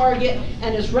off target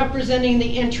and is representing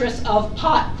the interests of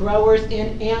pot growers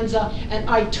in Anza, and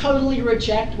I totally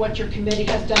reject what your committee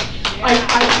has done. I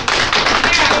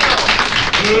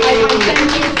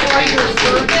thank you for your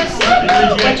service,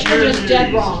 but you're just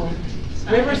dead wrong.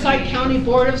 Riverside County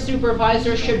Board of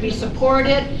Supervisors should be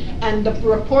supported, and the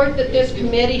report that this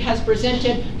committee has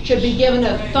presented should be given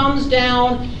a thumbs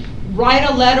down. Write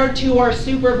a letter to our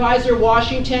supervisor,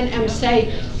 Washington, and say,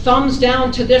 thumbs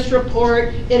down to this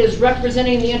report. It is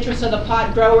representing the interests of the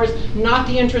pot growers, not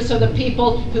the interests of the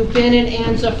people who've been in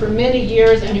Anza for many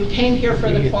years and who came here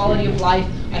for the quality of life.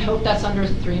 I hope that's under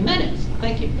 3 minutes.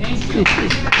 Thank you. I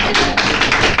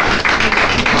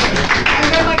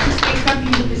would like to say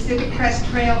something. The Pacific Crest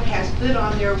Trail has put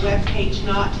on their webpage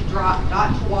not to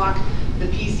walk the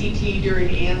PCT during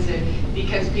Anza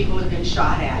because people have been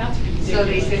shot at. So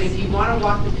they said if you want to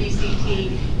walk the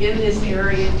PCT in this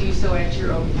area, do so at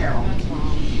your own peril.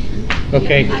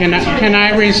 Okay, can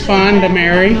I respond to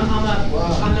Mary? I'm a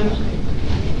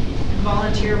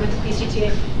volunteer with the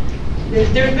PCTA.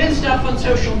 There's been stuff on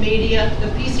social media. The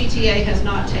PCTA has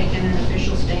not taken an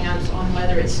official stance on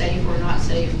whether it's safe or not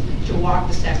safe to walk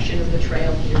the section of the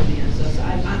trail here in Anza. So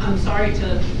I'm sorry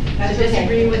to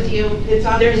disagree with you. There's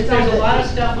a lot of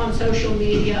stuff on social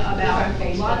media about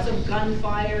lots of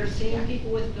gunfire, seeing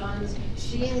people with guns,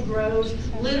 seeing grows,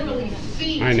 literally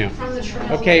feet I know. from the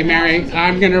trail. Okay, Mary,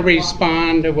 I'm going to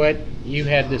respond to what you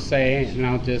had to say, and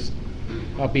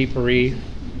I'll be brief.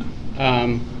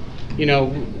 You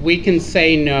know, we can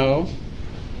say no,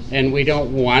 and we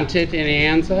don't want it in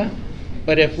Anza,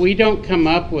 but if we don't come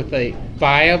up with a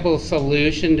viable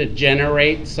solution to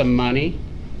generate some money,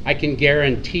 I can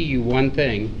guarantee you one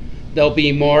thing: there'll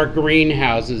be more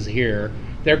greenhouses here.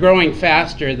 They're growing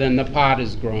faster than the pot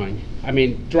is growing. I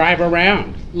mean, drive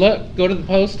around. Look, go to the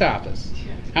post office.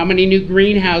 How many new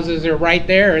greenhouses are right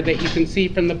there that you can see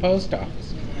from the post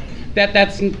office?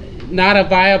 That's not a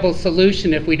viable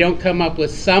solution if we don't come up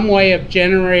with some way of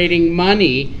generating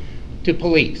money to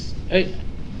police.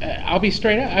 I'll be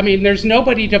straight up. I mean, there's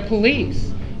nobody to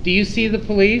police. Do you see the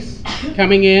police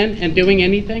coming in and doing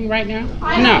anything right now?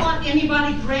 I don't want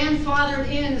anybody grandfathered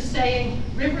in saying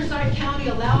Riverside County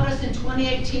allowed us in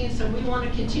 2018, so we want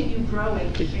to continue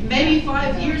growing. Maybe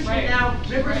 5 years from now,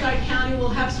 Riverside County will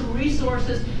have some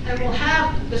resources and will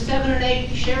have the 7 and 8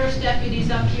 sheriff's deputies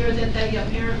up here that they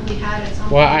apparently had at some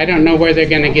point. Well, I don't know where they're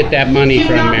going to get that money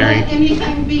from, Mary. Do not let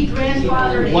anything be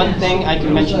grandfathered in. One thing I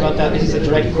can mention about that, this is a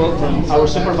direct quote from our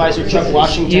supervisor, Chuck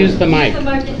Washington. Use the mic.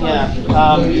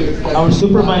 Yeah, our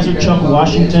supervisor, Chuck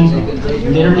Washington,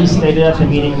 literally stated at the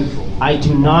meeting, "I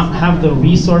do not have the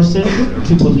resources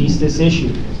to police this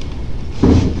issue."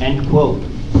 End quote.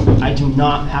 I do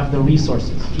not have the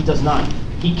resources. He does not.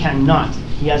 He cannot.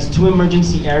 He has 2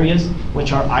 emergency areas,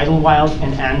 which are Idlewild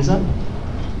and Anza,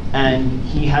 and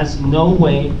he has no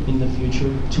way in the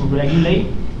future to regulate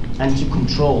and to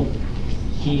control.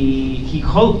 He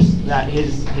hopes that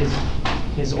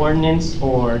his ordinance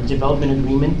or development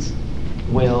agreement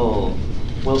will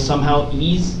somehow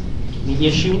ease the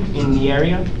issue in the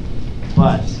area,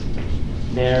 but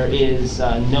there is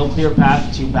no clear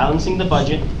path to balancing the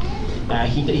budget.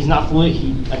 He's not foolish.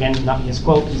 Not his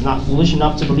quote. He's not foolish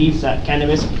enough to believe that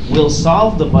cannabis will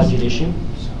solve the budget issue,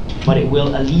 but it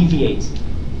will alleviate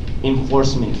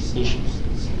enforcement issues.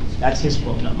 That's his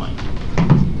quote, not mine.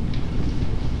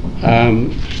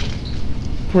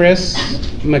 Chris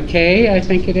McKay, I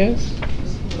think it is.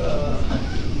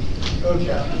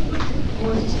 Okay.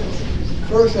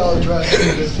 First, I'll address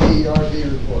the CERB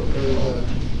report, or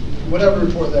whatever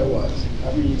report that was.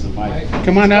 I'm gonna use the mic.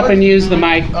 Come on up and use the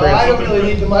mic, Chris. I don't really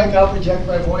need the mic, I'll project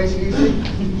my voice easy.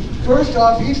 First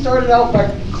off, he started out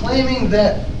by claiming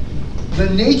that the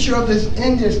nature of this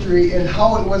industry and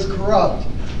how it was corrupt.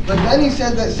 But then he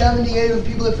said that 78 of the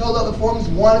people that filled out the forms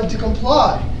wanted to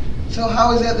comply. So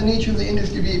how is that the nature of the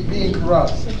industry being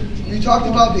corrupt? You talked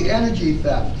about the energy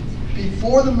theft.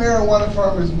 Before the marijuana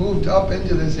farmers moved up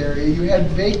into this area, you had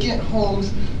vacant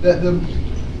homes that the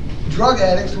drug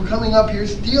addicts were coming up here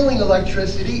stealing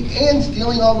electricity and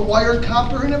stealing all the wire,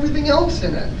 copper, and everything else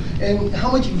in it. And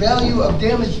how much value of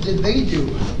damage did they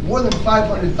do? More than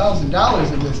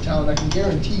 $500,000 in this town, I can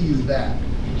guarantee you that.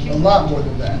 A lot more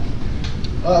than that.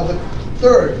 The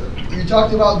third, you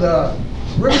talked about the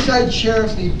Riverside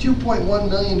sheriffs need $2.1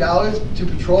 million to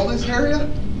patrol this area.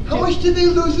 How much did they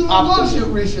lose in the lawsuit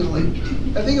recently?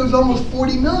 I think it was almost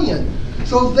 40 million.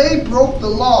 So they broke the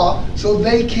law, so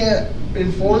they can't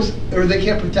enforce, or they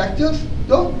can't protect us?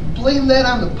 Don't blame that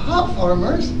on the pot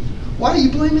farmers. Why are you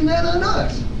blaming that on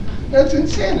us? That's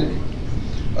insanity.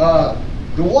 The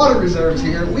water reserves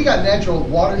here, we got natural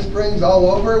water springs all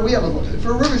over. We have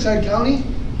for Riverside County,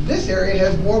 this area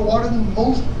has more water than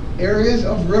most areas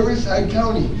of Riverside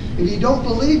County. If you don't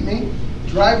believe me,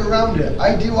 drive around it.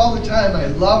 I do all the time. I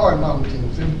love our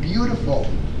mountains. They're beautiful.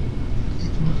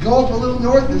 Go up a little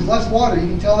north, there's less water. You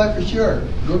can tell that for sure.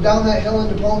 Go down that hill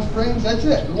into Palm Springs, that's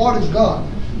it. The water's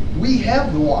gone. We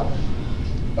have the water.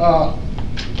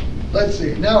 Let's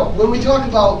see. Now, when we talk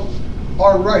about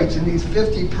our rights and these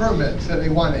 50 permits that they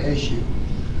want to issue,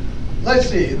 let's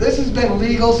see. This has been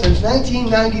legal since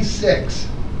 1996.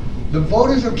 The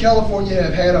voters of California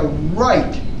have had a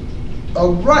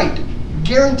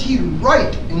guaranteed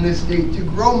right in this state to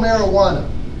grow marijuana.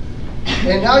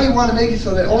 And now you want to make it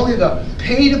so that only the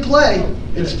pay-to-play,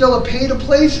 it's still a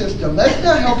pay-to-play system. That's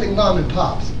not helping mom and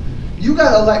pops. You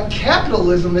got to let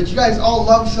capitalism that you guys all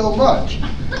love so much.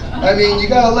 I mean, you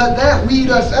got to let that weed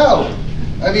us out.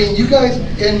 I mean, you guys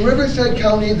in Riverside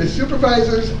County, the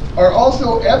supervisors are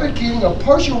also advocating a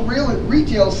partial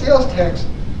retail sales tax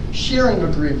sharing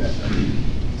agreement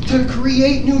to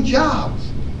create new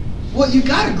jobs. Well, you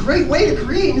got a great way to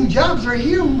create new jobs right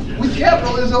here. With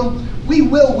capitalism, we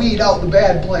will weed out the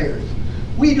bad players.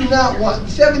 We do not want,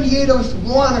 78 of us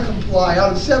want to comply.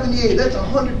 Out of 78, that's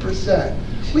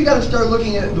 100%. We got to start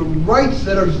looking at the rights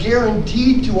that are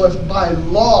guaranteed to us by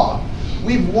law.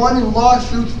 We've won in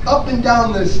lawsuits up and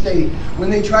down this state when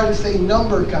they try to say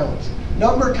number counts.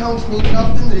 Number counts mean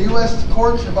nothing. The U.S.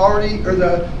 courts have already, or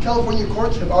the California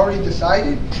courts have already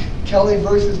decided. Kelly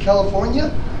versus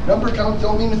California, number counts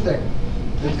don't mean a thing.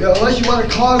 Unless you want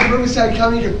to cause Riverside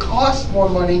County to cost more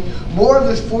money, more of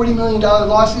this $40 million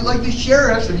lawsuit, like the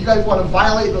sheriffs, if you guys want to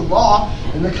violate the law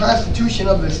and the Constitution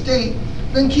of the state,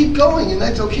 then keep going, and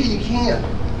that's okay, you can.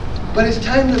 But it's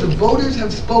time that the voters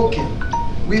have spoken.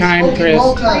 We've spoken Chris.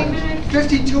 all times.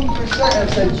 52%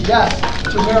 have said yes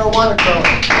to marijuana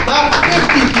growing. Not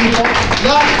 50 people,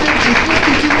 not 50,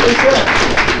 52%.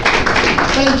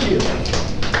 Thank you.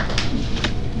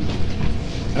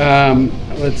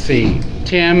 Let's see,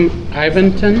 Tim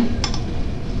Ivanton?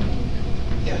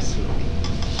 Yes.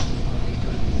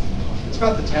 It's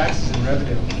about the taxes and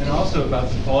revenue, and also about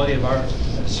the quality of our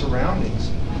surroundings.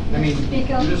 I mean,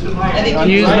 Use the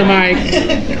mic.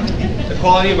 the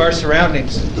quality of our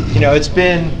surroundings. You know, it's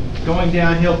been going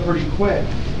downhill pretty quick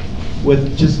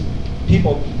with just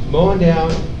people mowing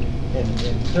down and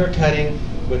clear cutting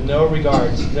with no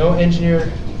regards, no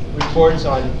engineer reports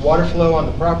on water flow on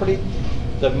the property.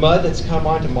 The mud that's come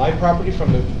onto my property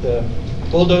from the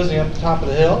bulldozing up the top of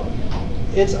the hill,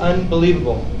 it's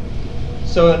unbelievable.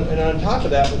 So, and on top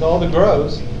of that, with all the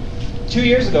grows, 2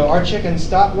 years ago, our chickens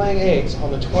stopped laying eggs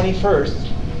on the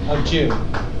 21st of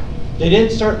June. They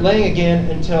didn't start laying again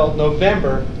until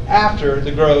November after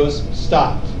the grows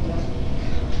stopped.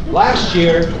 Last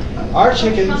year, our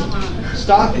chickens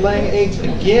stopped laying eggs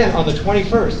again on the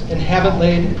 21st and haven't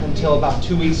laid until about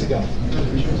 2 weeks ago.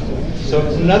 So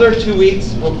in another 2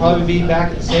 weeks, we'll probably be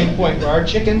back at the same point where our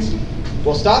chickens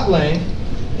will stop laying,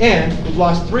 and we've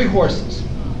lost 3 horses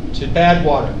to bad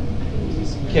water.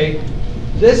 Okay,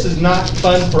 this is not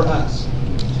fun for us.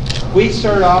 We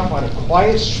started off on a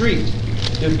quiet street.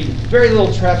 There'd be very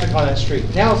little traffic on that street.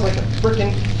 Now it's like a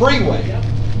freaking freeway.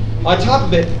 On top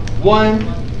of it,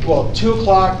 2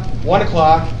 o'clock, 1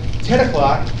 o'clock, 10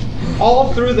 o'clock,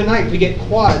 all through the night we get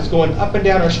quads going up and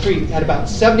down our street at about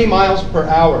 70 miles per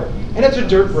hour. And it's a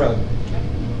dirt road.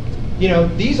 You know,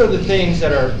 these are the things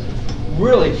that are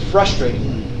really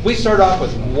frustrating. We started off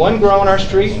with 1 grow on our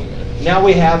street, now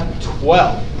we have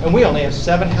 12. And we only have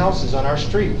 7 houses on our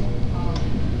street.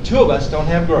 2 of us don't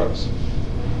have grows.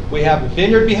 We have a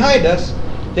vineyard behind us,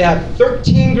 they have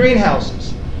 13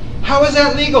 greenhouses. How is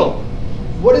that legal?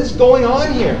 What is going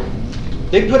on here?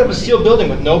 They put up a steel building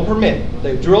with no permit.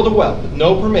 They drilled a well with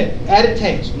no permit. Added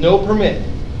tanks, no permit.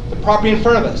 The property in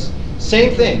front of us,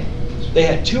 same thing. They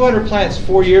had 200 plants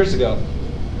 4 years ago.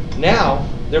 Now,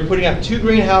 they're putting up 2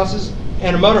 greenhouses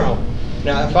and a motorhome.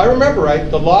 Now, if I remember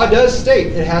right, the law does state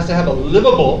it has to have a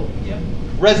livable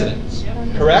residence,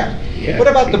 correct? Yeah. What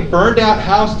about the burned out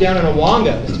house down in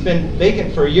Awanga that's been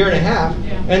vacant for a year and a half,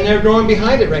 and they're growing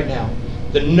behind it right now?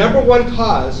 The #1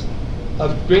 cause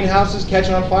of greenhouses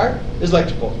catching on fire is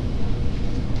electrical.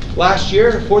 Last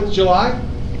year, 4th of July,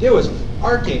 there was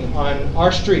arcing on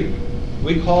our street.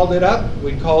 We called it up,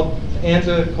 we called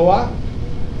Anza Co-op.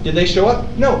 Did they show up?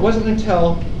 No, it wasn't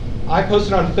until I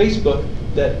posted on Facebook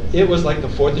that it was like the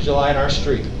 4th of July on our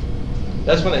street.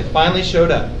 That's when they finally showed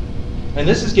up. And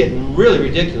this is getting really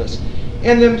ridiculous.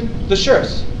 And then the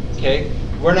sheriffs, okay?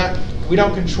 We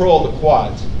don't control the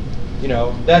quads. You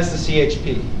know, that's the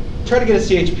CHP. Try to get a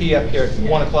CHP up here at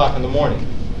 1 o'clock in the morning.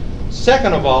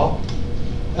 Second of all,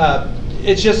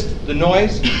 it's just the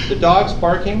noise, the dogs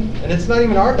barking, and it's not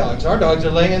even our dogs. Our dogs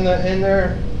are laying in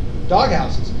their dog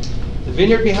houses. The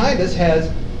vineyard behind us has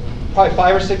probably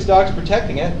 5 or 6 dogs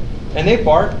protecting it, and they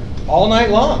bark all night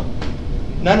long.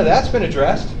 None of that's been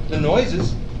addressed. The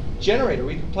noises, generator,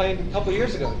 we complained a couple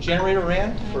years ago. Generator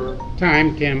ran for...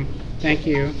 Time, Tim. Thank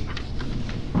you.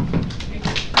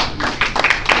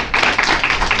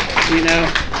 You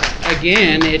know,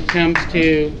 again, it comes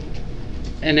to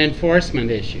an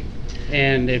enforcement issue.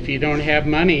 And if you don't have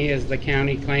money, as the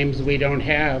county claims we don't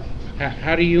have,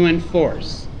 how do you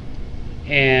enforce?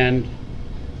 And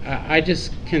I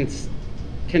just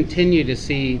continue to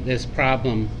see this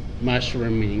problem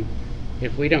mushrooming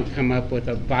if we don't come up with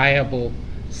a viable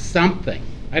something.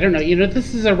 I don't know, you know,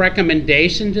 this is a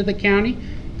recommendation to the county.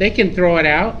 They can throw it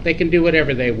out, they can do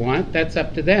whatever they want, that's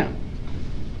up to them.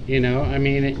 You know, I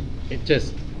mean, it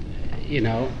just, you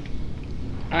know,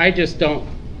 I just don't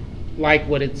like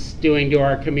what it's doing to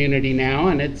our community now,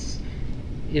 and it's,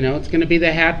 you know, it's going to be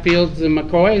the Hatfields and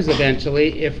McCoys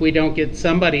eventually if we don't get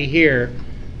somebody here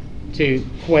to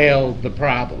quail the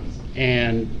problem.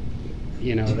 And,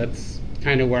 you know, that's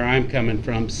kind of where I'm coming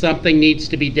from. Something needs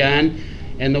to be done,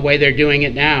 and the way they're doing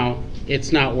it now,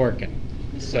 it's not working.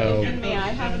 So, May I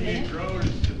have a minute?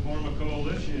 growers to form a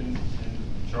coalition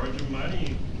and charge them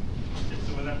money, get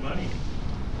some of that money.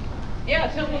 Yeah,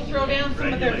 tell them to throw down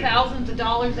some of their thousands of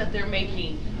dollars that they're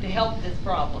making to help this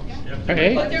problem.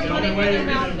 Hey. Put their money where their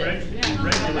mouth is.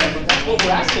 That's what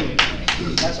we're asking.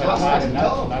 That's what I'm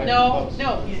asking. No,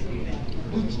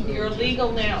 you're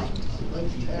legal now.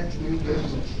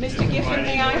 Mr. Gifford,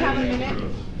 may I have a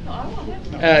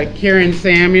minute? Karen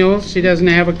Samuels, she doesn't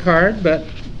have a card, but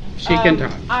she can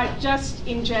talk. Just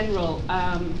in general,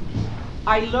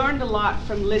 I learned a lot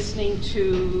from listening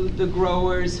to the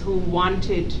growers who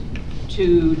wanted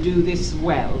to do this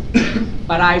well.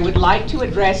 But I would like to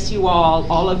address you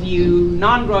all of you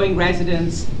non-growing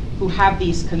residents who have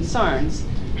these concerns.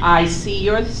 I see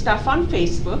your stuff on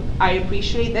Facebook. I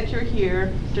appreciate that you're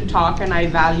here to talk, and I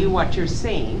value what you're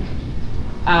saying.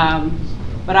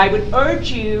 But I would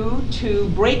urge you to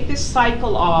break this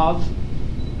cycle of,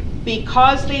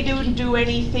 because they didn't do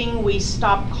anything, we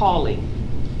stop calling.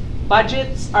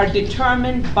 Budgets are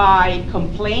determined by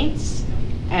complaints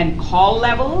and call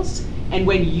levels, and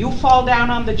when you fall down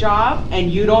on the job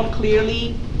and you don't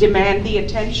clearly demand the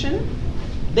attention,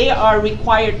 they are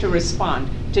required to respond.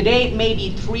 Today it may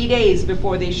be 3 days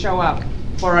before they show up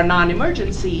for a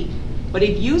non-emergency, but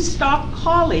if you stop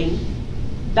calling,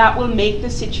 that will make the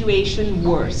situation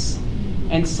worse.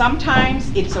 And sometimes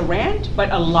it's a rant,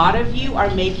 but a lot of you are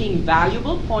making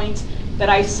valuable points that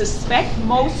I suspect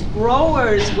most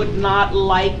growers would not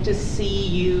like to see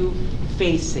you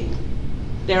facing.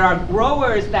 There are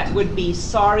growers that would be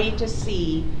sorry to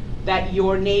see that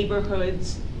your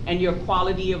neighborhoods and your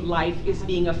quality of life is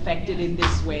being affected in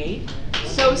this way.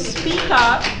 So speak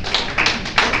up.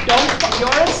 You're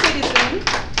a citizen.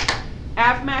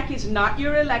 AVMAC is not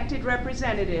your elected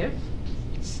representative.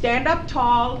 Stand up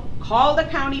tall, call the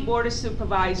County Board of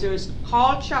Supervisors,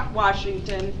 call Chuck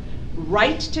Washington,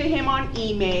 write to him on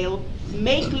email,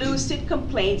 make lucid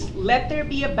complaints, let there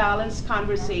be a balanced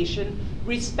conversation,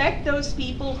 respect those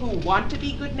people who want to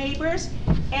be good neighbors,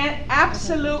 and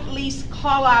absolutely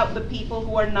call out the people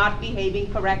who are not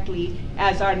behaving correctly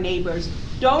as our neighbors.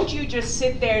 Don't you just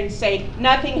sit there and say,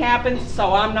 nothing happens,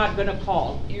 so I'm not gonna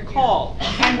call. Call.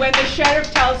 And when the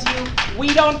sheriff tells you,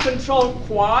 we don't control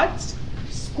quads,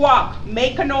 squawk,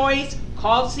 make a noise,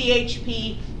 call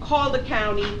CHP, call the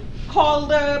county, call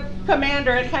the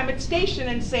commander at Hammett Station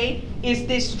and say, is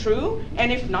this true?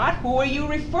 And if not, who are you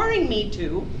referring me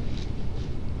to?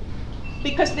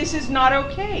 Because this is not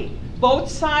okay. Both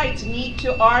sides need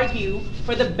to argue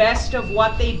for the best of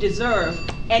what they deserve,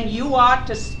 and you ought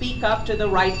to speak up to the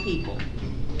right people.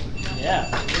 Yeah.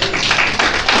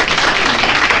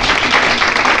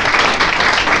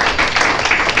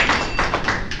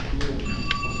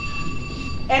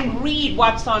 And read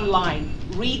what's online.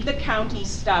 Read the county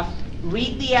stuff.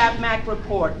 Read the AVMAC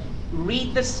report.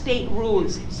 Read the state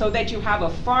rules so that you have a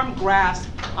firm grasp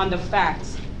on the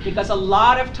facts. Because a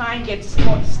lot of time gets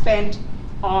spent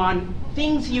on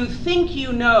things you think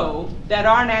you know that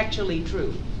aren't actually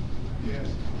true. Yes.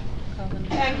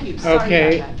 Thank you. Sorry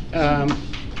Okay, about that.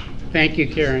 thank you,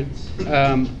 Karen.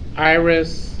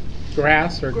 Iris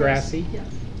Grass or Grassy? Yes,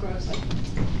 Grassy.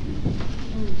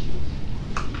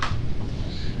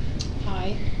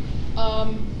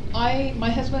 Hi. My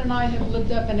husband and I have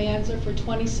lived up in Anza for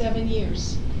 27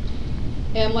 years.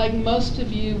 And like most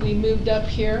of you, we moved up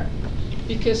here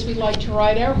because we like to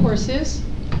ride our horses.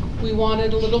 We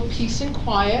wanted a little peace and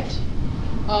quiet.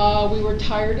 We were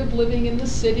tired of living in the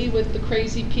city with the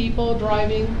crazy people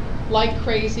driving like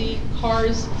crazy,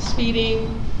 cars speeding,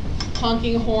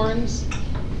 honking horns.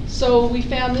 So we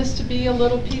found this to be a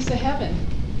little piece of heaven.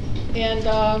 And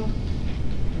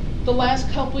the last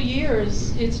couple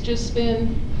years, it's just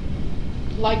been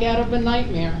like out of a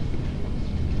nightmare.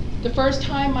 The first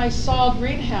time I saw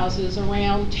greenhouses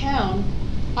around town,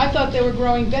 I thought they were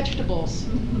growing vegetables.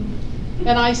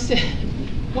 And I said,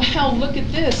 wow, look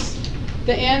at this.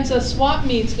 The Anza swap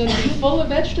meet's gonna be full of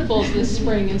vegetables this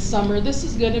spring and summer. This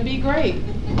is gonna be great.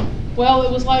 Well,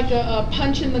 it was like a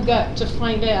punch in the gut to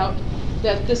find out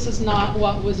that this is not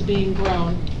what was being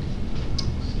grown.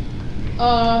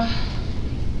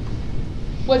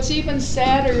 What's even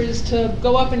sadder is to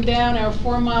go up and down our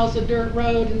 4 miles of dirt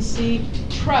road and see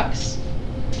trucks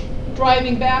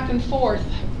driving back and forth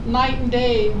night and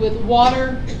day with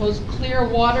water, those clear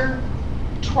water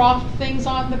trough things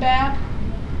on the back.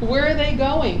 Where are they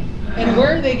going? And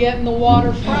where are they getting the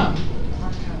water from?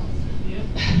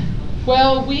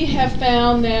 Well, we have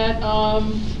found that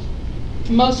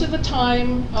most of the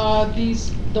time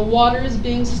these The water is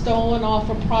being stolen off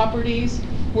of properties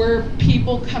where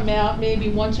people come out maybe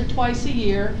once or twice a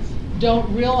year,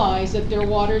 don't realize that their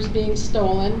water is being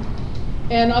stolen,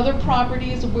 and other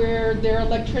properties where their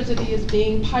electricity is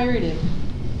being pirated.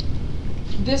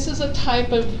 This is a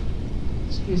type of,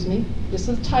 this is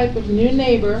a type of new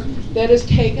neighbor that has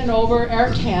taken over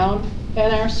our town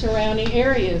and our surrounding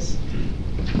areas.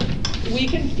 We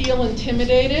can feel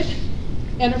intimidated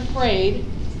and afraid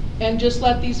and just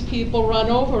let these people run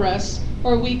over us,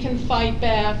 or we can fight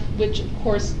back, which of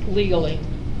course legally.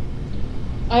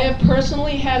 I have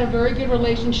personally had a very good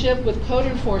relationship with code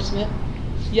enforcement.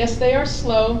 Yes, they are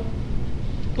slow,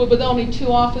 but with only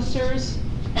 2 officers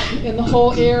in the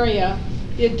whole area,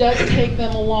 it does take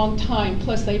them a long time.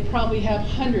 Plus, they probably have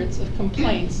hundreds of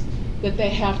complaints that they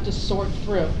have to sort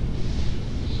through.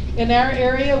 In our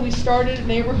area, we started a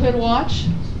neighborhood watch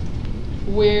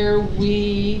where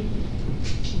we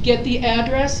get the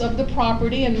address of the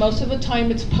property, and most of the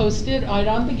time it's posted right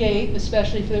on the gate,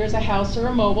 especially if there's a house or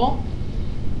a mobile.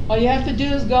 All you have to do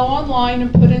is go online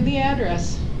and put in the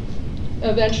address.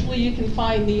 Eventually you can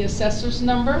find the assessor's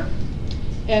number,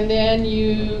 and then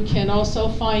you can also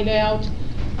find out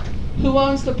who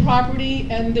owns the property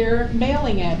and their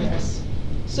mailing address.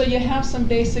 So you have some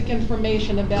basic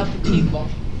information about the people.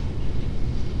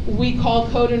 We call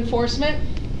code enforcement,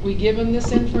 we give them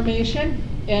this information,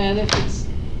 and if it's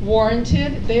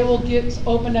warranted, they will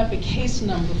open up a case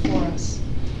number for us.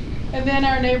 And then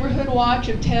our neighborhood watch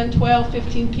of 10, 12,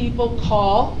 15 people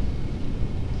call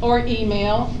or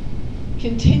email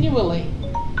continually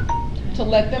to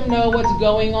let them know what's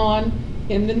going on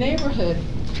in the neighborhood.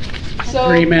 So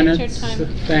 3 minutes.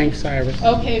 Thanks, Iris.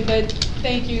 Okay, but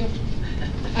thank you.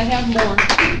 I have more.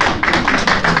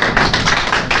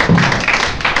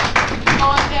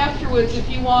 Afterwards, if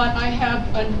you want, I have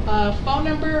a phone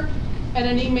number and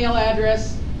an email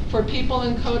address for people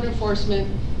in code enforcement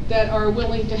that are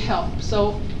willing to help.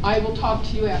 So I will talk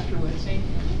to you afterwards.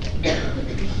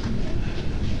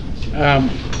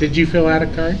 Did you fill out a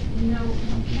card? No,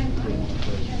 can I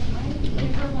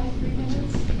give her my 3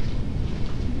 minutes?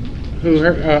 Who,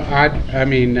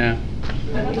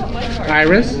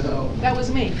 Iris? That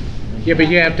was me. Yeah, but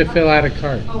you have to fill out a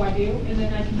card. Oh, I do? And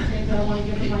then I can say that I want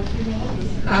to give her my 3 minutes?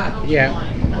 Yeah.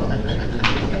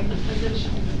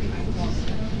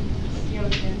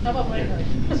 How about my card?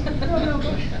 No, go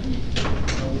ahead.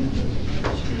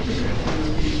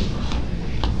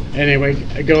 Anyway,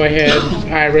 go ahead,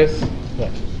 Iris.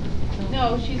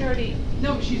 No, she's already.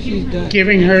 No, she's done.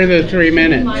 Giving her the 3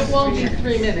 minutes. It won't be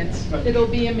 3 minutes. It'll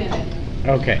be a minute.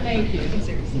 Okay. Thank you.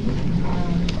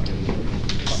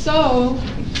 So,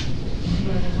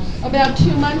 about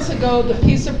 2 months ago, the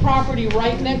piece of property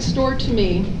right next door to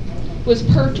me was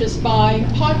purchased by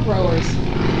pot growers.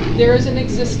 There is an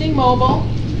existing mobile.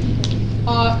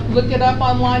 Look it up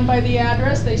online by the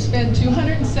address. They spent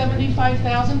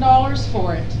 $275,000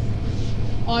 for it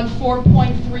on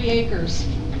 4.3 acres.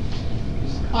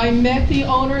 I met the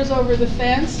owners over the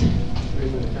fence.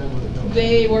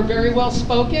 They were very well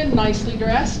spoken, nicely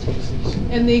dressed,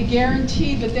 and they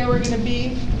guaranteed that they were going to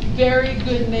be very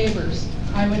good neighbors.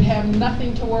 I would have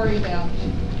nothing to worry about.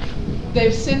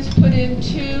 They've since put in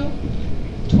 2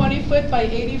 20-foot by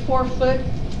 84-foot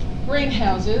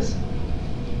greenhouses.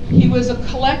 He was a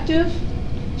collective,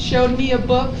 showed me a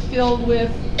book filled with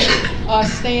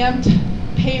stamped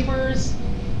papers,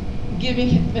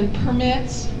 giving and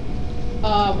permits.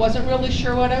 Wasn't really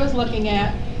sure what I was looking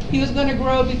at. He was going to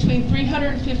grow between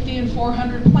 350 and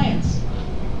 400 plants.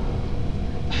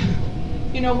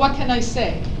 You know, what can I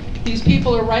say? These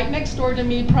people are right next door to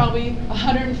me, probably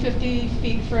 150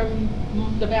 feet from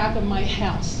the back of my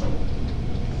house.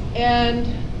 And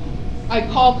I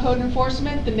call code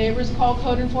enforcement, the neighbors call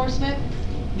code enforcement.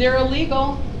 They're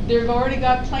illegal, they've already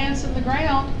got plants in the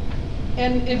ground,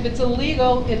 and if it's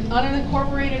illegal in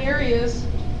unincorporated areas,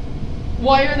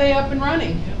 why are they up and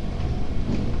running?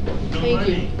 Thank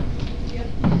you.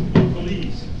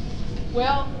 Police.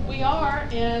 Well, we are,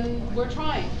 and we're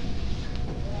trying.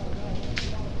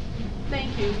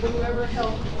 Thank you, whoever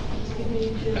helped give me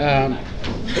the...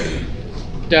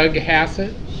 Doug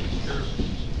Hassett.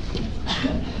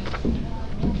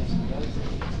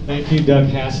 Thank you, Doug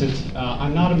Hassett.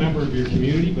 I'm not a member of your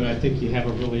community, but I think you have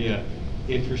a really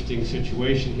interesting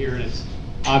situation here, and it's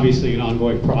obviously an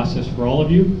ongoing process for all of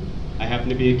you. I happen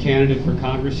to be a candidate for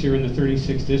Congress here in the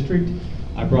 36th District.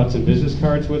 I brought some business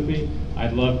cards with me.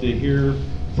 I'd love to hear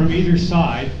from either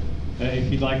side.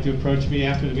 If you'd like to approach me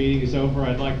after the meeting is over,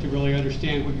 I'd like to really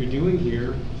understand what you're doing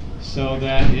here so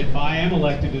that if I am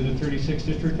elected to the 36th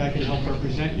District, I can help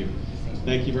represent you.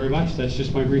 Thank you very much. That's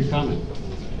just my brief comment.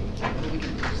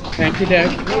 Thank you, Doug.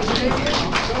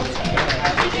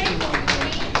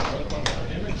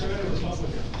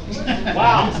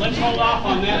 Wow, let's hold off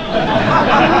on that.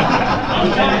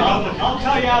 I'll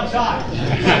tell you outside.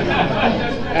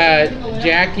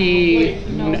 Jackie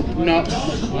Nowell?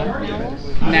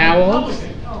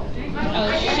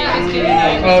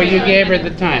 Oh, you gave her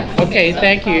the time. Okay,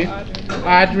 thank you.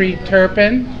 Audrey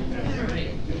Turpin?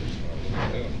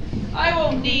 I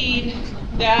won't need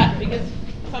that because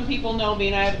some people know me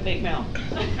and I have a big mouth.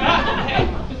 Okay?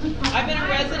 I've been a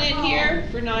resident here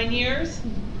for 9 years.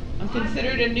 I'm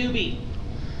considered a newbie.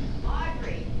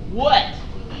 Audrey. What?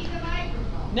 You need a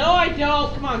microphone. No, I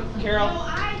don't. Come on, Carol. No,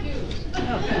 I do.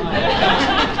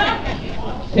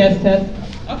 Test, test.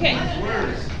 Okay.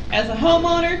 As a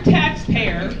homeowner,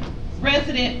 taxpayer,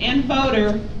 resident, and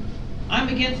voter, I'm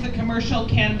against the commercial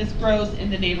cannabis grows in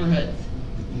the neighborhoods.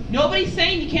 Nobody's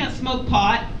saying you can't smoke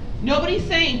pot. Nobody's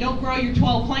saying don't grow your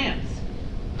 12 plants.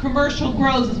 Commercial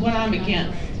grows is what I'm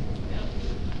against.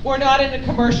 We're not in a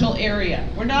commercial area.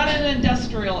 We're not in an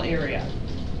industrial area.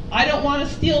 I don't want a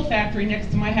steel factory next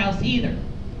to my house either.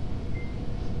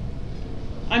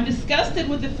 I'm disgusted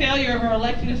with the failure of our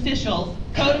elected officials,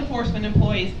 code enforcement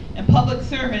employees, and public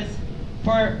service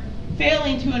for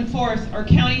failing to enforce our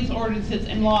county's ordinances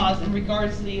and laws in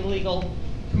regards to the illegal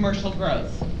commercial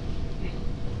grows.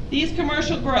 These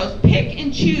commercial grows pick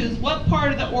and choose what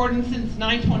part of the ordinance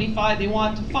 925 they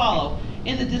want to follow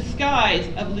in the disguise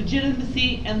of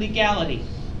legitimacy and legality.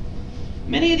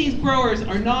 Many of these growers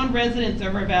are non-residents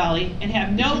of our valley and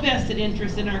have no vested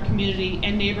interest in our community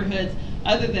and neighborhoods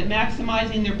other than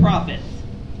maximizing their profits.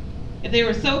 If they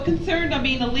were so concerned on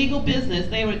being a legal business,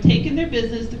 they would have taken their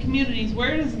business to communities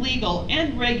where it is legal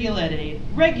and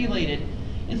regulated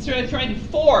instead of trying to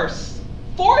force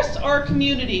our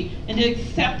community into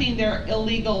accepting their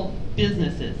illegal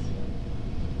businesses.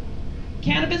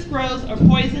 Cannabis grows are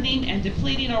poisoning and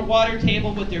depleting our water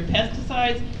table with their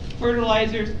pesticides,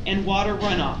 fertilizers, and water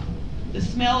runoff. The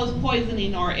smell is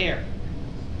poisoning our air.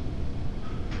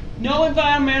 No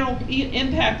environmental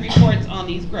impact reports on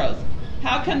these grows.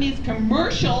 How come these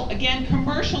commercial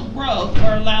grows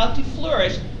are allowed to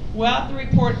flourish without the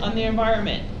report on the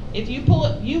environment? If you pull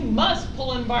it, you must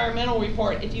pull an environmental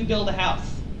report if you build a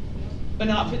house, but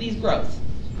not for these grows.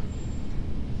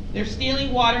 They're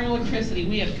stealing water and electricity.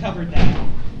 We have covered that.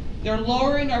 They're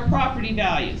lowering our property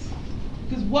values.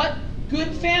 Because what good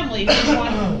family would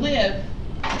want to live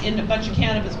in a bunch of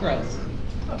cannabis grows?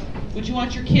 Would you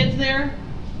want your kids there?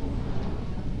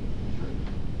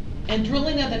 And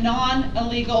drilling of the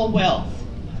non-illegal wells.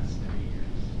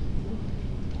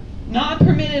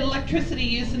 Non-permitted electricity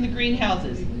use in the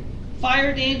greenhouses.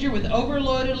 Fire danger with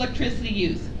overloaded electricity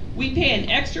use. We pay an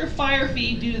extra fire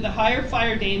fee due to the higher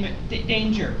fire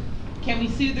danger. Can we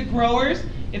sue the growers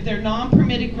if their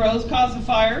non-permitted grows cause a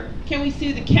fire? Can we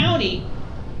sue the county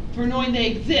for knowing they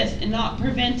exist and not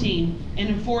preventing and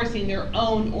enforcing their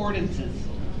own ordinances?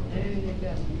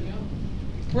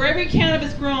 For every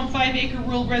cannabis grown 5-acre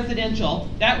rural residential,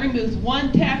 that removes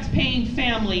one tax-paying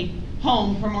family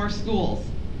home from our schools.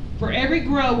 For every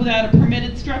grow without a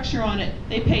permitted structure on it,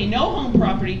 they pay no home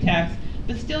property tax,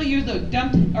 but still use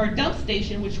our dump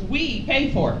station, which we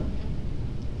pay for.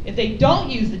 If they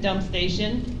don't use the dump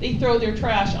station, they throw their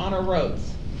trash on our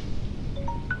roads.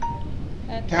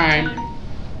 Time.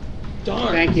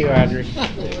 Darn. Thank you, Audrey.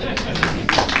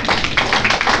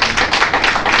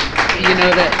 You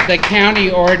know, the county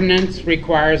ordinance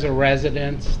requires a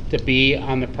residence to be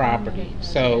on the property,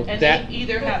 so And that. they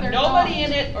either have nobody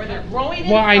in it, or they're growing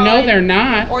inside. Well, I know they're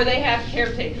not. Or they have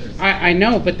caretakers. I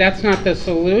know, but that's not the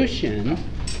solution.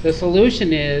 The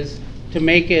solution is to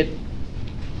make it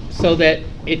so that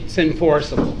it's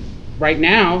enforceable. Right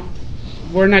now,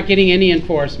 we're not getting any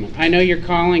enforcement. I know you're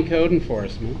calling code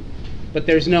enforcement, but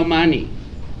there's no money,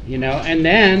 you know? And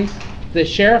then the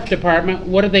sheriff department,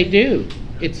 what do?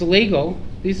 It's legal.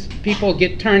 These people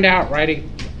get turned out right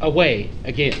away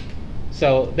again.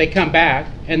 So they come back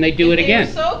and they do it again.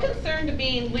 If they were so concerned to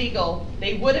being legal,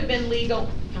 they would have been legal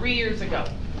 3 years ago.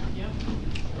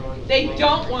 They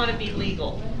don't want to be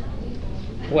legal.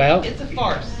 Well, It's a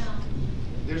farce.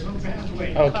 There's no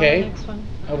pathway. okay.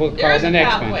 We'll There call is the a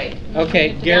next pathway. one. Okay,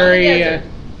 Down the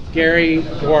Gary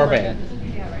desert. Warbeck.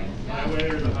 Highway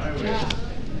or the highway?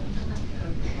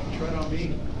 Tread on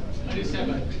me. I just have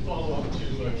a follow-up to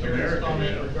Karen's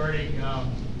comment regarding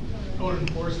code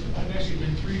enforcement. I've actually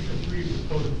been 3 for 3 with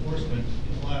code enforcement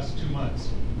in the last 2 months.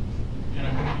 And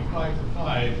I'm going to be 5 for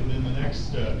 5 within the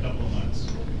next couple of months.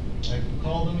 I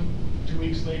called them, 2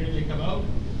 weeks later they come out,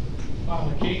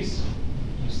 file a case.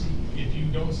 You see, if you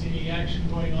don't see any action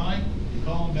going on, you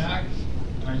call them back.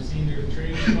 And I've seen their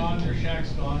trail's gone, their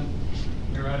shack's gone,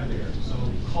 they're out of there. So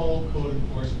call code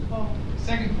enforcement.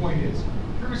 Second point is,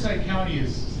 Riverside County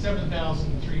is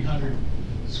 7,300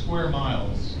 square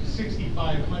miles.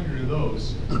 6,500 of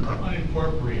those are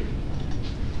unincorporated.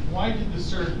 Why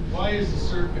is the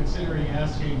CERC considering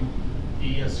asking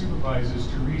the supervisors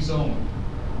to rezone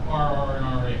RR and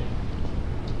RA?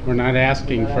 We're not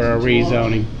asking for a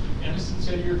rezoning. Emerson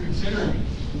said you're considering.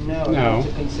 No, No.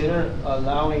 to consider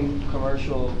allowing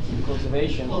commercial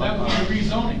cultivation. Well, that would be a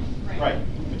rezoning, Right,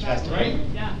 which has to. right?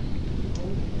 Yeah.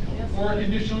 Or a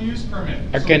conditional use permit.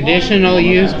 A So conditional why would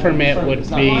use that? permit would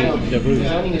be the root.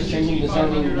 Zoning is changing the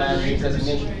zoning land use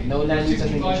designation. No land use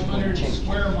designation will 6,500 change.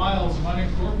 square miles of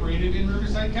unincorporated in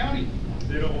Riverside County.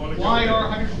 They don't want to go Why there. our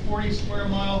 140 square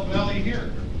mile valley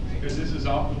here? Because this is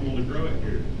optimal to grow it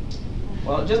here.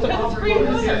 Well, just a Because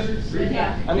it's free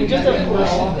water. I mean, just a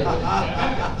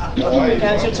quick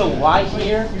answer to why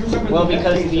here. Well,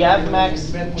 because the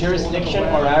AVMAX jurisdiction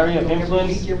or area of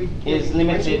influence is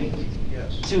limited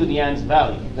to the Andes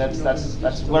Valley.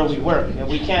 That's where we work. And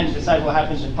we can't decide what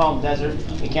happens in Palm Desert.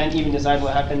 We can't even decide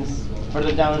what happens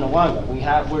further down in Awanga.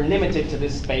 We're limited to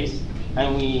this space,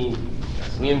 and we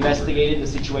investigated the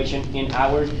situation in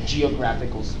our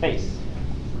geographical space.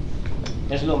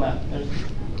 There's no map.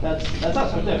 That's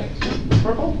us right there.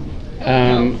 Purple?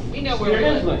 We know where Sphere we of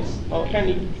live. influence. Well,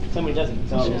 apparently somebody doesn't,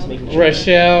 so I'm just making sure.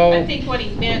 Rochelle. I think what he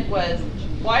meant was,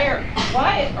 why are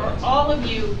all of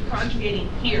you congregating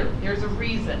here? There's a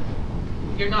reason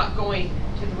you're not going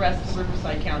to the rest of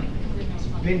Riverside County.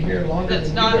 Been here longer That's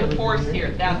than not you've ever enforced been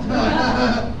here, that's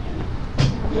why.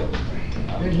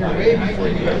 Been here way before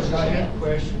you guys got here.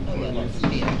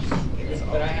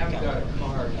 But I haven't got a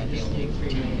card, I just take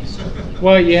 3 minutes.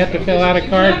 Well, you have to fill out a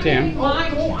card, Tim. Oh,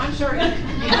 I'm sorry. I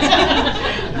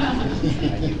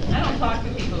don't talk to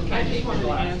people who can't take their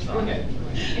glasses off.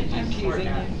 I'm teasing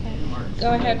you.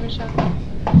 Go ahead, Michelle.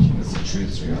 It's the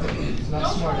truth, sweetheart. It's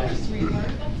not smart ass.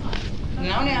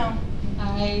 No.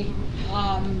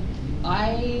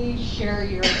 I share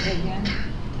your opinion.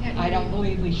 I don't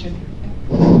believe we should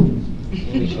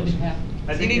have.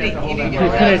 I think you have to hold that. You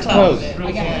put it close.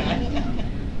 I got it.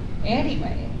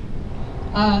 Anyway,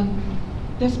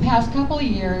 this past couple of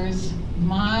years,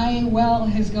 my well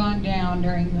has gone down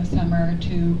during the summer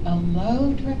to a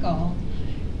low trickle,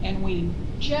 and we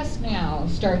just now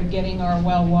started getting our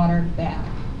well water back.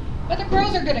 But the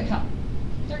crows are gonna come.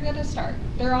 They're gonna start.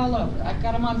 They're all over. I've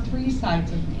got them on 3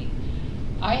 sides of me.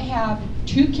 I have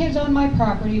 2 kids on my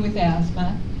property with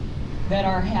asthma that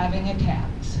are having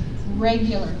attacks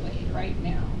regularly right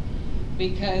now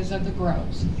because of the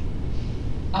crows.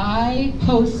 I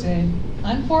posted,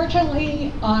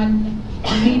 unfortunately, on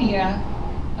media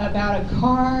about a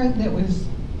car that was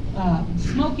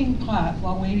smoking pot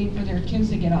while waiting for their kids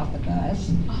to get off the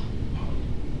bus.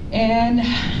 And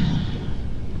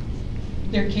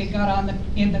their kid got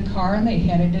in the car and they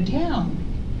headed to town.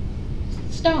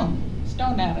 Stoned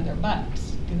out of their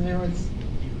butts because there was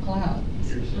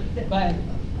clouds. But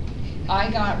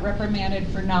I got reprimanded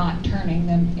for not turning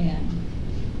them in.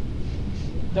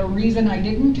 The reason I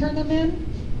didn't turn them in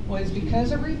was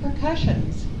because of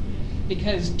repercussions.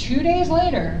 Because 2 days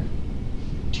later,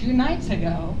 2 nights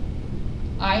ago,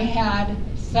 I had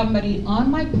somebody on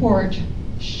my porch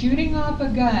shooting off a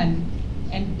gun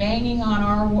and banging on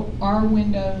our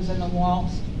windows and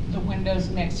the windows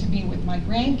next to me with my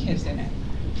grandkids in it.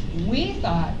 We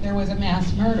thought there was a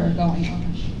mass murder going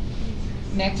on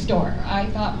next door. I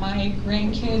thought my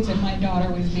grandkids and my daughter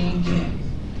was being killed.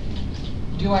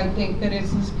 Do I think that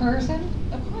it's this person?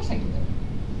 Of course I do.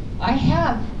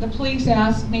 The police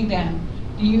asked me then,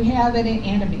 do you have any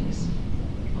enemies?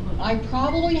 I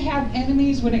probably have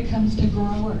enemies when it comes to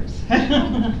growers.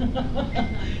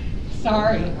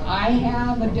 Sorry, I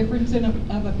have a difference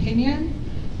of opinion.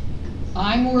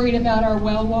 I'm worried about our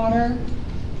well water.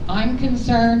 I'm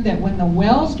concerned that when the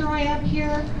wells dry up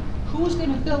here, who's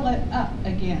going to fill it up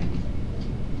again?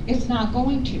 It's not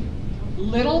going to.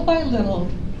 Little by little,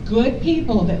 good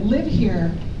people that live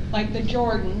here, like the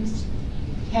Jordans,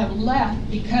 have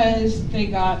left because they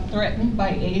got threatened by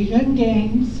Asian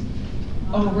gangs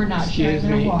over not sharing Excuse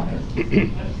their me. water.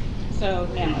 So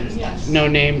now it's us. No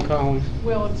name calling.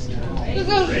 Well, it's true.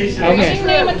 Okay. Asian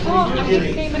name and call. I'm gonna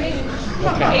name a name.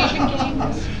 Okay. Asian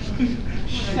gangs.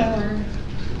 So,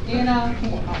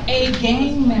 a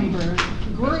gang member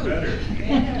group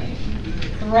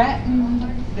threatened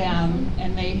them,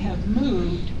 and they have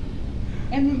moved,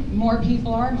 and more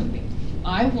people are moving.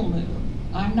 I will move.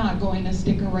 I'm not going to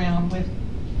stick around with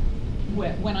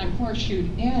when I'm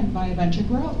horseshoed in by a bunch of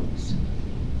grows.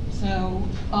 So,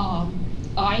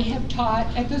 I have taught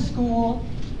at the school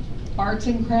arts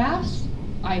and crafts.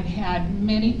 I've had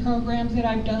many programs that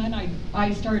I've done.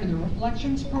 I started the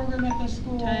Reflections program at the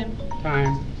school.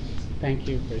 Time. Thank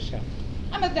you, Rochelle.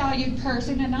 I'm a valued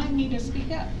person and I need to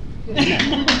speak up.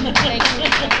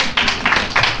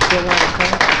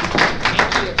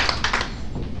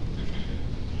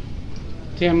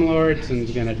 Tim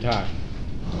Lauritsen's gonna talk.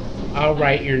 I'll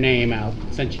write your name out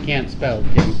since you can't spell,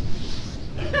 Tim.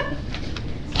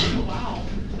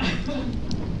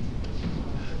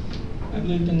 I've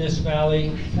lived in this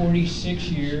valley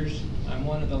 46 years. I'm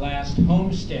one of the last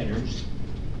homesteaders.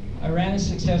 I ran a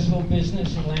successful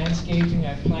business in landscaping.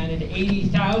 I've planted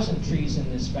 80,000 trees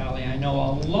in this valley. I know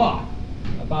a lot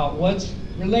about what's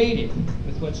related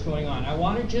with what's going on. I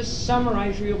want to just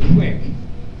summarize real quick.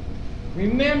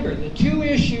 Remember, the two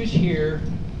issues here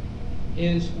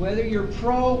is whether you're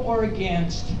pro or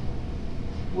against.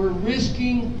 We're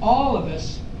risking, all of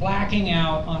us, blacking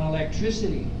out on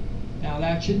electricity. Now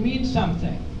that should mean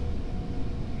something.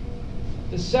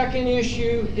 The second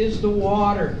issue is the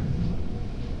water.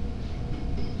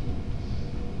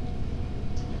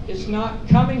 It's not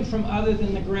coming from other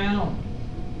than the ground.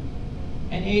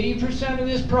 And 80% of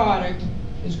this product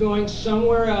is going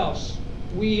somewhere else.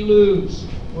 We lose.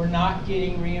 We're not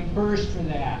getting reimbursed for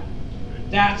that.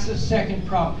 That's the second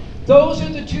problem. Those are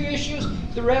the two issues.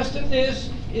 The rest of this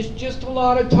is just a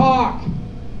lot of talk.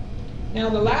 Now,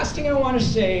 the last thing I want to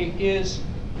say is,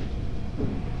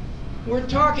 we're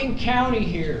talking county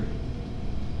here.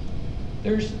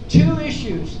 There's two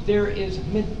issues. There is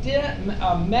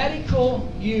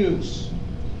medical use,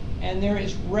 and there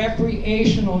is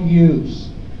recreational use.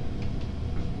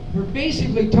 We're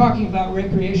basically talking about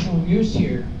recreational use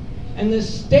here. And the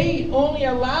state only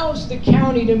allows the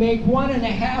county to make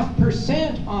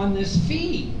 1.5% on this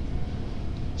fee.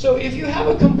 So if you have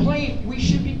a complaint, we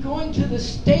should be going to the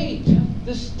state.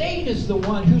 The state is the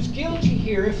one who's guilty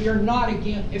here if you're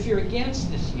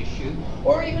against this issue,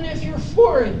 or even if you're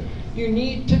for it. You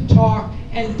need to talk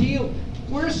and deal.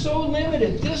 We're so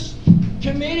limited. This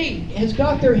committee has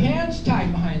got their hands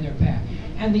tied behind their back.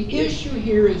 And the issue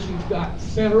here is you've got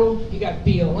federal, you got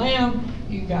BLM,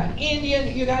 you got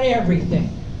Indian, you got everything.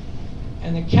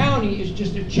 And the county is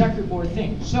just a checkerboard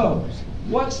thing. So,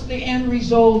 what's the end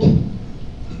result?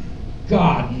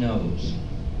 God knows.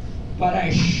 But I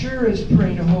sure as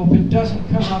pray to hope it doesn't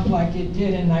come up like it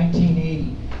did in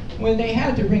 1980, when they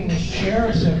had to bring the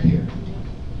sheriffs up here.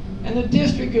 And the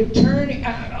district attorney,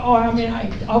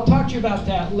 I'll talk to you about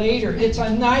that later. It's a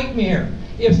nightmare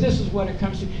if this is what it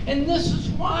comes to. And this is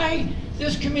why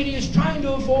this committee is trying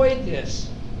to avoid this.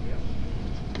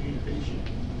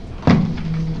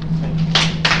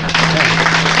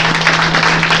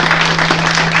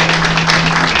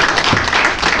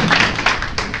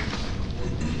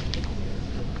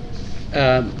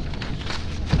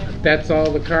 That's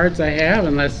all the cards I have,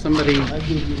 unless somebody... I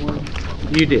gave you one.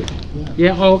 You did?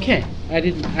 Yeah, okay.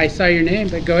 I saw your name,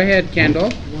 but go ahead,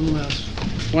 Kendall. One last.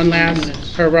 One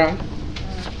last hurrah.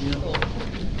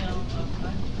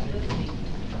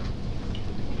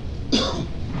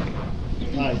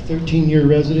 Hi, 13-year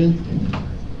resident.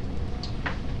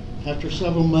 After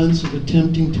several months of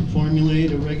attempting to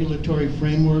formulate a regulatory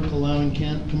framework allowing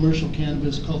commercial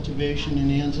cannabis cultivation in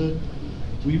Anza,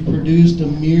 we've produced a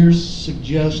mere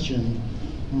suggestion,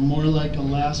 or more like a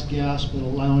last gasp at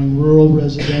allowing rural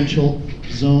residential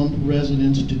zone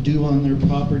residents to do on their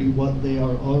property what they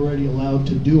are already allowed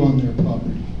to do on their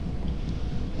property.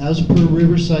 As per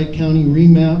Riverside County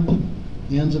Remap,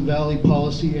 Anza Valley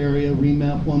Policy Area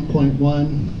Remap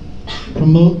 1.1,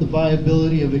 promote the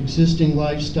viability of existing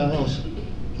lifestyles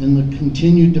and the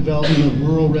continued development of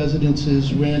rural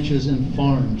residences, ranches, and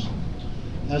farms.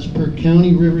 As per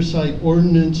County Riverside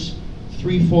Ordinance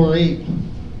 348,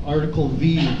 Article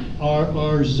V,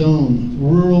 RR Zone,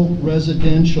 Rural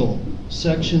Residential,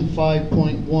 Section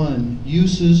 5.1,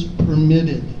 Uses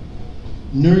Permitted.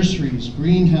 Nurseries,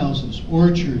 greenhouses,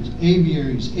 orchards,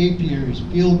 aviaries,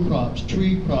 field crops,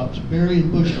 tree crops, berry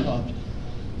and bush crops,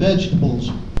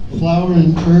 vegetables, flower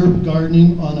and herb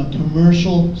gardening on a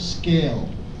commercial scale.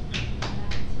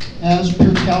 As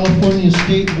per California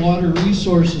State Water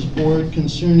Resources Board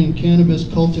concerning cannabis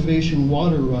cultivation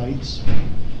water rights,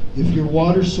 if your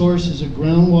water source is a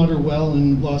groundwater well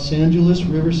in Los Angeles,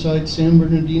 Riverside, San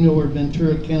Bernardino, or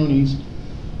Ventura counties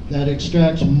that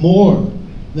extracts more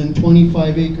than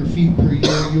 25 acre-feet per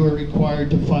year, you are required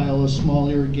to file a small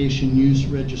irrigation use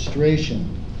registration.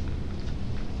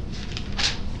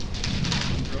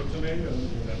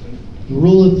 The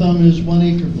rule of thumb is 1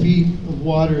 acre-feet of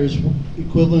water is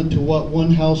equivalent to what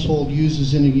one household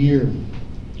uses in a year.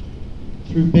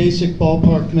 Through basic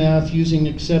ballpark math using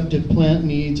accepted plant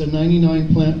needs, a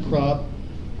 99 plant crop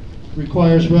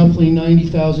requires roughly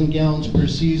 90,000 gallons per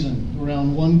season,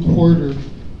 around 1/4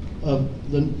 of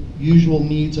the usual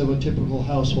needs of a typical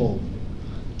household.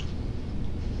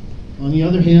 On the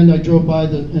other hand, I drove by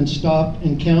and stopped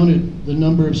and counted the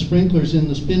number of sprinklers in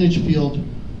the spinach field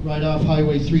right off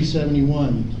Highway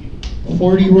 371.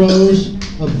 40 rows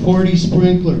of 40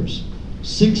 sprinklers,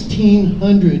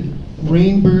 1,600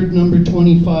 Rainbird number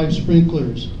 25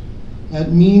 sprinklers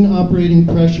at mean operating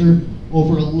pressure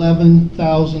over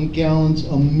 11,000 gallons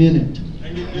a minute.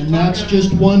 And that's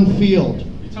just one field,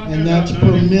 and that's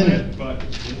per minute. But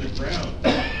in the ground,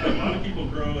 a lot of people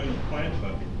grow in a plant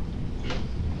bucket,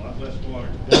 a lot less water.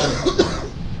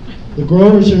 The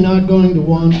growers are not going to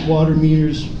want water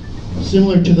meters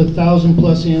similar to the 1,000+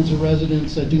 Anza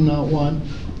residents that do not want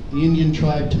the Indian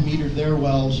tribe to meter their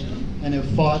wells and have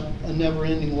fought a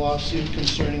never-ending lawsuit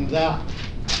concerning that.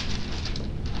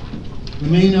 The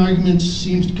main argument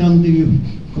seems to come to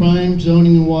crime,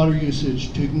 zoning, and water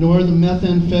usage. To ignore the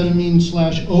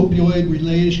methamphetamine/opioid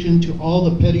relation to all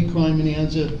the petty crime in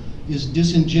Anza is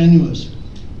disingenuous.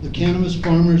 The cannabis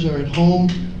farmers are at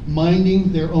home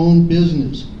minding their own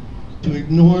business. To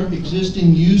ignore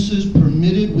existing uses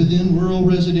permitted within rural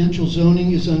residential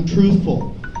zoning is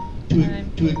untruthful.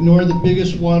 To ignore the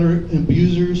biggest water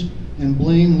abusers and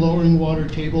blame lowering water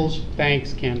tables.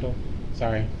 Thanks, Kendall.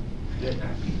 Sorry.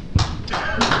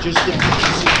 Just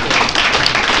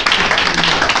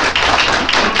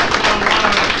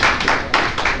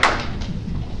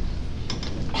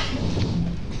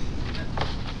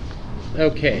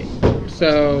Okay,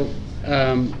 so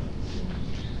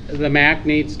the MAC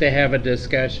needs to have a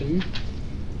discussion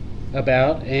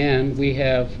about, and we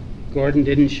have, Gordon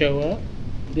didn't show up,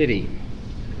 did he?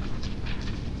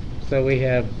 So we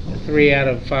have 3 out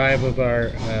of 5 of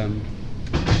our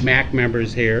MAC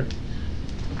members here.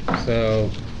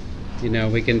 So, you know,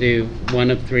 we can do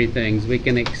one of 3 things. We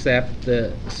can accept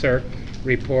the CERC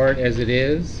report as it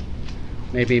is,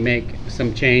 maybe make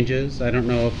some changes. I don't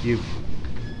know if you've,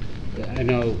 I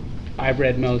know I've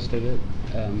read most of it.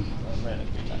 I've read it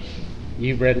 3 times.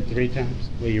 You've read it 3 times?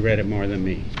 Well, you read it more than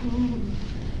me.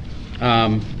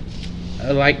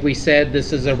 Like we said,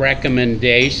 this is a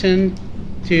recommendation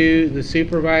to the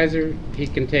supervisor. He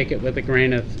can take it with a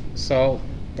grain of salt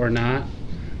or not,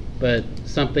 but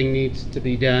something needs to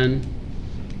be done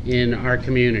in our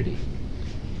community.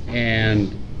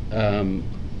 And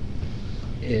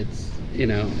it's, you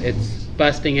know, it's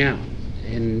busting out.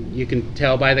 And you can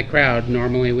tell by the crowd,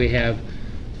 normally we have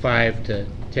 5 to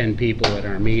 10 people at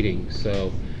our meetings.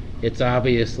 So it's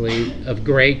obviously of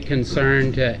great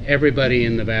concern to everybody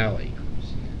in the valley,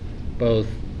 both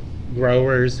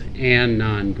growers and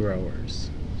non-growers.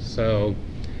 So,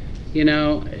 you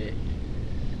know,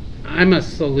 I'm a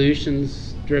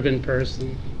solutions-driven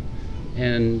person,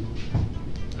 and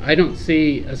I don't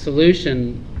see a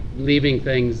solution leaving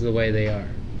things the way they are.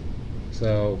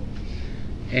 So,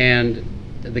 and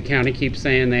the county keeps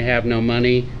saying they have no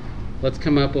money. Let's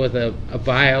come up with a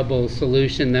viable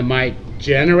solution that might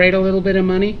generate a little bit of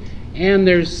money. And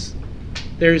there's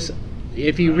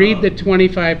if you read the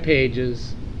 25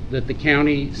 pages that the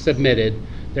county submitted,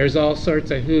 there's all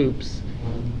sorts of hoops,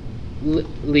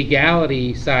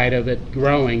 legality side of it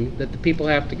growing, that the people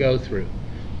have to go through,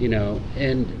 you know.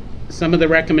 And some of the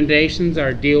recommendations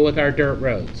are deal with our dirt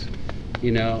roads.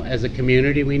 You know, as a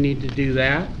community, we need to do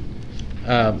that.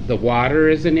 The water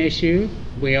is an issue.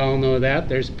 We all know that.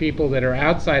 There's people that are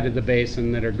outside of the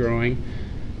basin that are growing.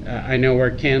 I know where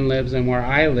Ken lives and where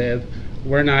I live.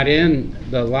 We're not in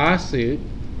the lawsuit,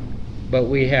 but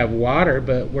we have water,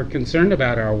 but we're concerned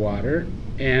about our water.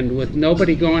 And with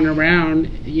nobody going around,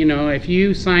 you know, if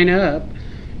you sign up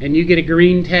and you get a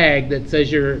green tag that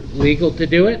says you're legal to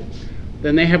do it,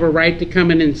 then they have a right to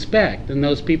come and inspect. And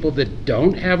those people that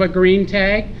don't have a green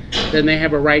tag, then they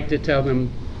have a right to tell them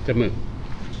to move.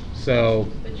 So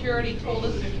But you already told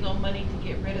us there's no money to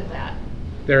get rid of that.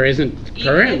 there isn't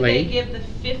currently. Even if they give the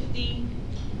 50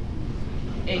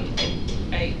 a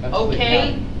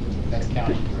okay, That's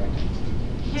county, correct?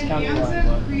 It's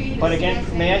countywide. But again,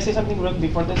 may I say something real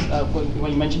before this?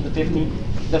 When you mentioned the 50,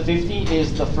 the 50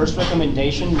 is the first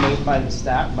recommendation made by the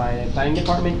staff, by the planning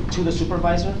department to the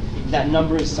supervisor. That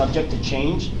number is subject to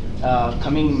change.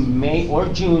 Coming May or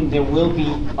June, there will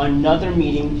be another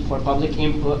meeting for public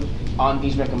input on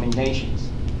these recommendations.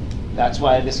 That's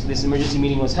why this emergency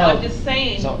meeting was held. I'm just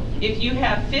saying, So, if you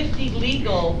have 50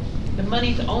 legal, the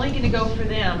money's only gonna go for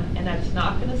them, and that's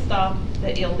not gonna stop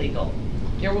the illegal.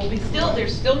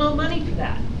 There's still no money for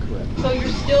that. Correct. So you're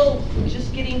still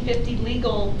just getting 50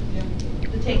 legal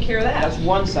to take care of that. that's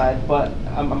one side, but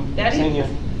I'm That saying is-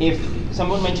 here, if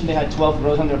someone mentioned they had 12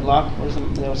 rows on their block, or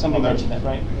somebody mentioned that,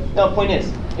 right? No, point is,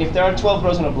 if there are 12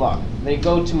 rows on a block, they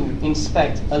go to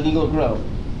inspect a legal grow.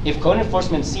 If code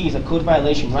enforcement sees a code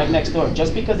violation right next door,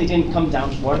 just because they didn't come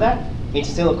down for that, it's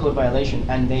still a code violation,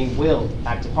 and they will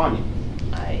act upon it.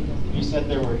 You said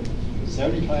there were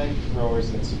 75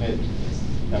 growers that submitted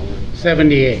that were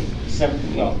 78.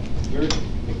 Well,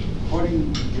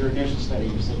 according to your initial study,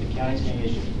 you said the county's going to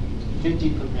issue 50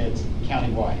 permits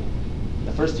countywide.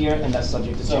 The first year, and that's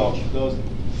subject to So change. those,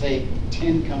 say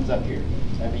 10 comes up here,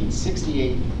 that means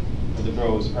 68 of the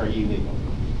grows are illegal,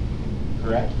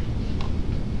 correct?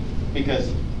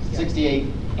 Because 68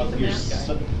 of your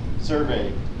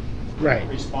survey Right.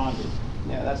 responded.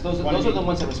 Yeah, those are the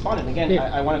ones that responded. Again, Yeah.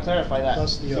 I want to clarify that.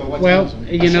 Well,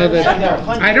 you know,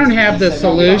 I don't have the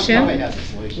solution.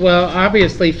 Well,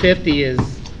 obviously 50 is,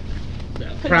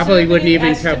 probably wouldn't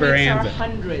even cover Conservative estimates ANZA. are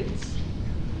hundreds.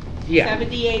 Yeah.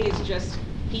 78 is just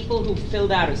people who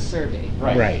filled out a survey.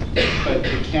 Right. But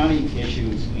the county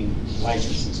issues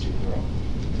licenses to grow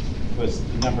was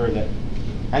the number that.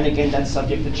 And again, that's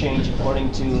subject to change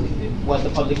according to what the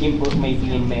public input may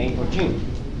be in May or June.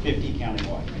 50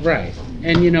 countywide. Right.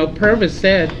 And you know, Purvis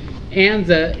said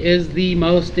ANZA is the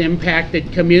most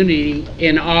impacted community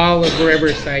in all of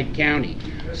Riverside County.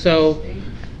 So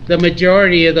the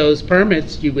majority of those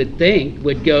permits, you would think,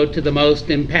 would go to the most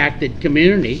impacted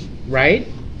community, right?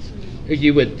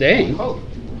 You would think.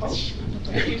 You're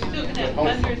still gonna have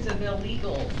hundreds of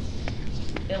illegal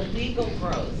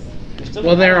grows.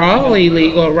 Well, they're all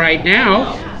illegal right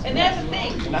now. And that's the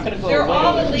thing. Not gonna go They're away.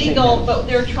 all illegal, but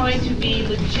they're trying to be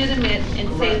legitimate and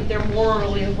say that they're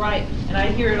morally right. And I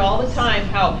hear it all the time,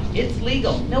 how it's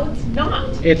legal. No, it's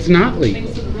not. It's not legal.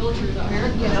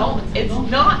 You know, it's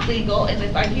not legal, and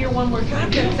if I hear one more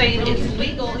time saying it's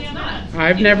legal, it's not.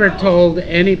 I've never told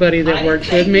anybody that works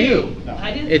with me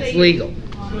I didn't it's say legal.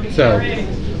 So,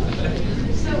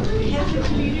 So have the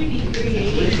community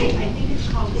created, I think it's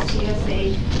called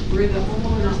CSA, where the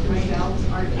homeowners themselves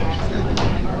are taxing the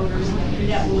landowners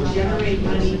that will generate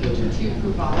money to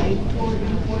provide for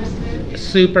enforcement.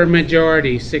 super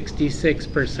majority,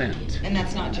 66%. And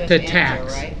that's not just To ANZA,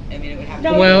 tax. right? I mean, it would have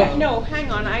No, to. Well- no,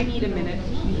 hang on, I need a minute.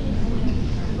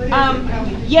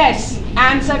 Yes,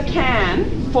 ANZA can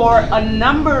for a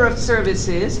number of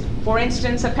services. For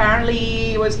instance,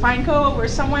 apparently it was Pine Cove or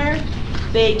somewhere,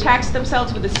 they taxed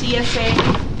themselves with the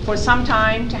CSA for some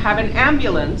time to have an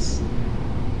ambulance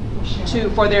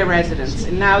for their residents,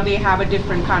 and now they have a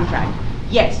different contract.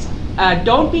 Yes,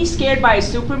 don't be scared by a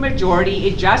supermajority.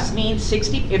 It just means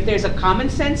 60. If there's a common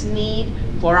sense need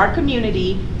for our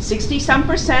community,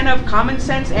 60-some% of common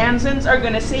sense Anzans are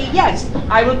going to say yes.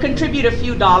 I will contribute a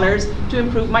few dollars to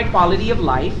improve my quality of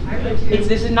life.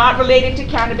 This is not related to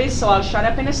cannabis, so I'll shut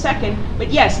up in a second.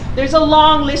 But yes, there's a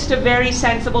long list of very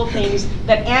sensible things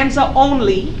that Anza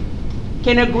only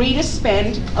can agree to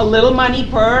spend a little money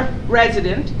per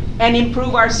resident and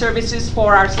improve our services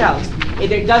for ourselves.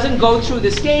 It doesn't go through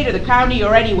the state or the county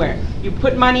or anywhere. You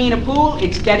put money in a pool,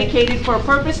 it's dedicated for a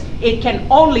purpose, it can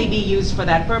only be used for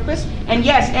that purpose. And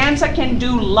yes, ANZA can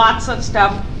do lots of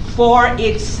stuff for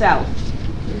itself.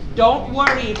 Don't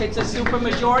worry if it's a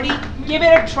supermajority, give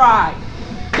it a try.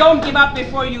 Don't give up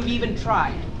before you've even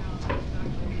tried.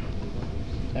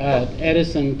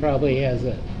 Edison probably has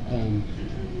a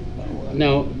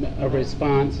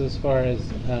response as far as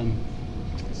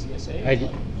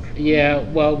yeah.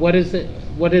 Well, what is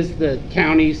the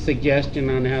county's suggestion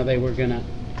on how they were going to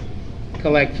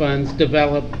collect funds?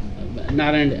 Develop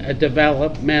not a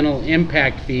developmental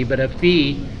impact fee, but a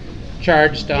fee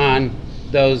charged on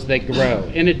those that grow.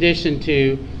 In addition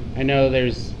to, I know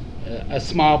there's a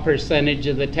small percentage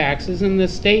of the taxes, and the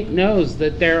state knows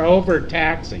that they're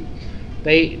overtaxing.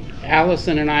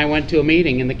 Allison and I went to a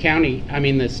meeting, and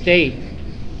the state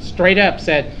straight up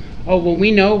said, oh, well,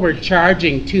 we know we're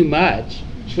charging too much.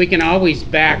 We can always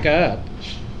back up.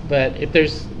 But if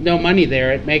there's no money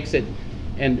there, it makes it,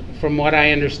 and from what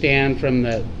I understand from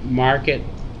the market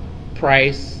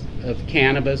price of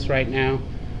cannabis right now,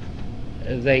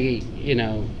 there's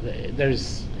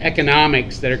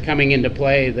economics that are coming into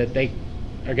play that they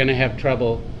are going to have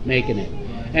trouble making it.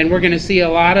 And we're going to see a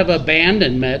lot of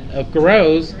abandonment of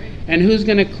grows, and who's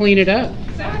going to clean it up?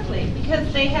 Exactly,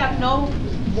 because they have no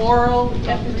moral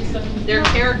ethics, their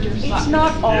characters. It's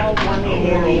not all one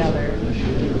way or the other.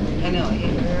 I know, I'm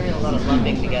hearing a lot of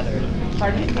lumping together.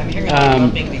 Pardon? I'm hearing a lot of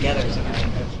lumping together tonight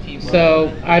of people.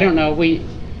 So I don't know.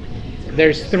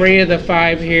 There's 3 of the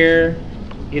 5 here.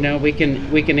 We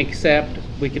can accept.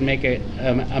 We can make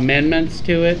amendments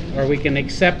to it, or we can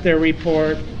accept their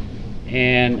report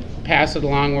and pass it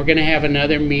along. We're going to have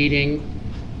another meeting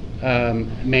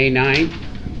May 9th,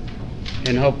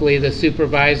 and hopefully the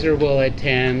supervisor will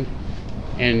attend,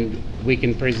 and we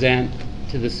can present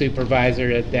to the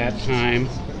supervisor at that time.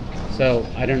 So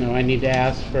I don't know. I need to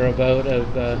ask for a vote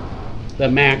of the the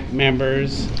MAC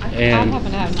members, I and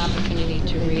haven't had an opportunity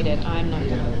to read it. I'm not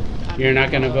gonna. you're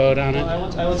not going to vote on it?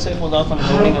 I would say hold off on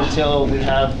voting until we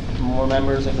have more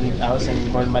members. I believe Allison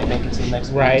and Gordon might make it to the next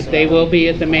meeting. Right, so- they will be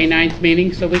at the May 9th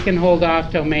meeting, so we can hold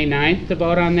off till May 9th to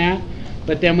vote on that.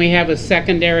 But then we have a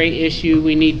secondary issue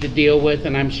we need to deal with,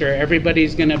 and I'm sure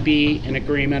everybody's going to be in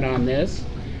agreement on this.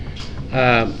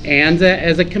 ANZA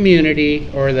as a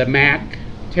community, or the MAC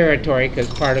territory, because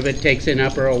part of it takes in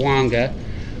Upper Owanga,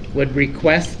 would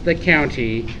request the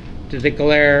county to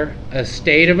declare a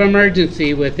state of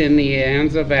emergency within the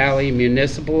Anza Valley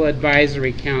Municipal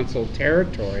Advisory Council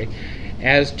territory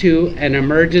as to an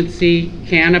emergency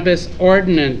cannabis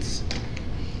ordinance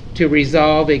to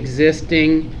resolve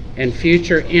existing and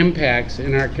future impacts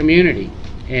in our community.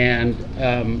 And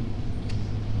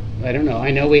I don't know,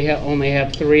 I know we only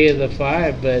have 3 of the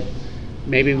 5, but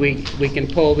maybe we can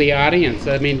poll the audience.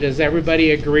 I mean, does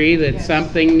everybody agree that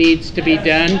something needs to be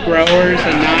done, growers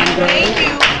and non-growers?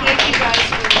 Thank you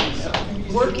guys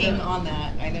for working on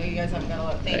that. I know you guys haven't got a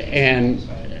lot of thank you.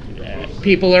 And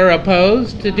people are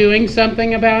opposed to doing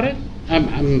something about it?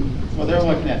 Well, they're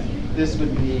looking at, this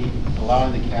would be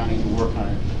allowing the county to work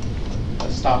on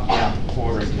a stopgap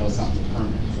order until something's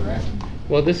permanent, correct?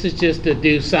 Well, this is just to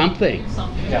do something.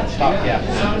 Yeah,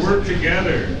 stopgap. Work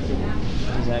together.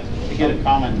 Exactly. To get a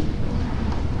common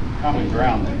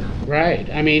ground there. Right.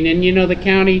 I mean, and you know, the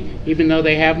county, even though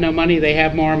they have no money, they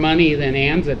have more money than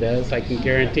ANZA does. I can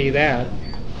guarantee that.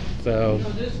 So.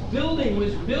 This building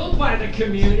was built by the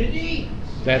community.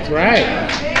 That's right.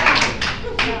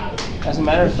 As a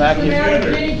matter of fact,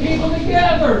 Getting people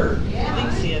together.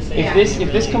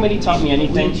 if this committee taught me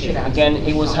anything, again,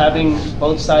 it was having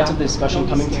both sides of the discussion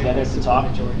coming together to talk.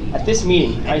 At this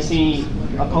meeting, I see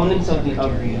opponents of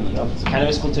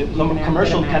cannabis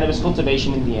commercial cannabis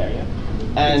cultivation in the area,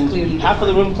 and half of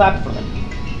the room clapped for them,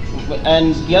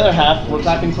 and the other half were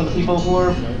clapping for the people who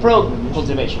are pro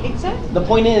cultivation. Exactly. The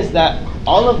point is that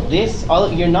all of this,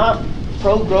 you're not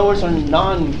pro growers or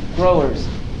non growers.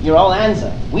 You're all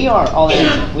ANZA. We are all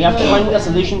ANZA. We have to find a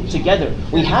solution together.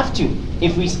 We have to.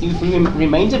 If we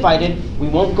remain divided, we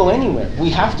won't go anywhere. We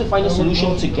have to find a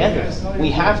solution together. We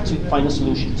have to find a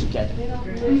solution together.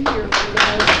 Some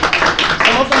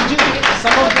of them do.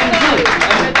 Some of them do.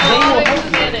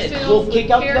 And they will kick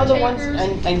out the other ones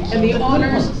and keep And the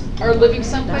owners are living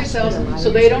someplace else,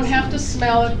 so they don't have to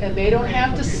smell it, and they don't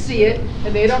have to see it,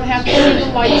 and they don't have to see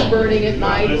the lights burning at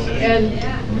night, and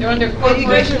They're under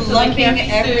corporations, so they can't be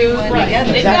sued. Right.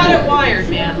 They've got it wired,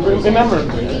 man. Remember,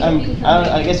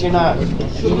 I guess you're not.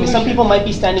 Some people might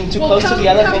be standing too close to the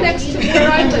elephant. Come next to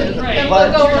where I live, and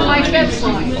But- look over my fence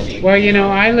line. Well, you know,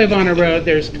 I live on a road,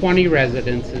 there's 20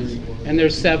 residences, and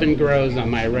there's 7 grows on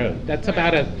my road. That's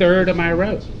about a third of my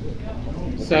road.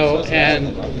 So,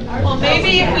 and Well,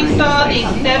 maybe if we saw these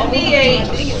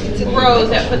 78 grows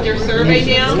that put their survey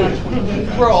down,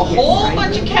 throw a whole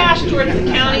bunch of cash towards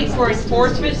the county for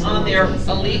enforcement on their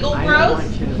illegal grows,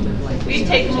 we'd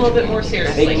take them a little bit more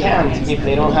seriously. They can't if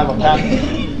they don't have a pathway.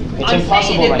 It's I'm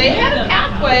impossible saying, if right they now. had a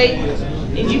pathway,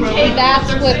 and you take.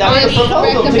 That's what That's this the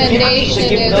proposal, to give- recommendation to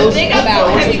give is those If they got so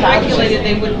about. heavy regulated,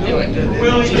 they wouldn't do it.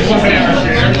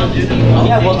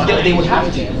 Yeah, well, they would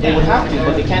have to. They would have to,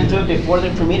 but they can't do it before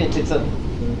they're permitted. It's a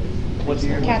what's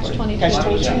the Catch-22.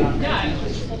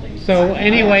 Catch-22. so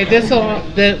anyway,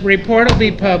 the report will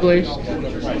be published.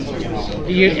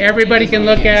 Everybody can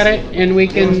look at it, and we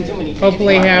can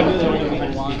hopefully have,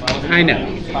 I know.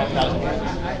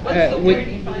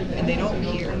 And they don't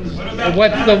care.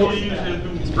 What's the,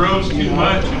 Grows too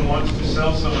much and wants to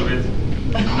sell some of it,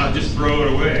 not just throw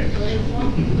it away.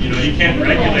 You know, you can't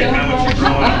regulate how much you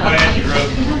grow on a plant. You grow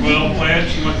 12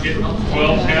 plants, you want to get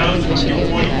 12 pounds, you want to get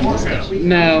 24 pounds.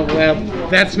 no, well,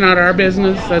 that's not our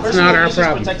business, that's not our This is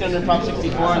problem. protected under Prop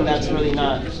 64, and that's really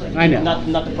not. I know.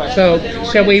 Not the question. So,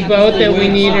 shall we vote that we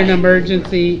need an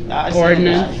emergency I second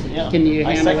ordinance? that, yeah. Can you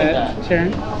I handle second that, that.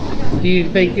 Sharon? Do you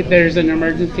think that there's an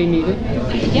emergency needed?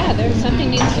 Yeah, there's something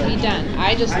needs to be done.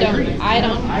 I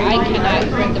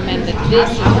cannot recommend that this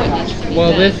is what needs to be done.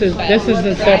 Well, this is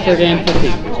a separate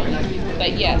entity.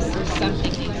 But yes,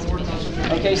 something needs to be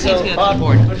done. Okay, so Bob,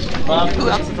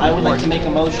 I would like to make a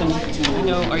motion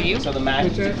to. Are you? So the MAC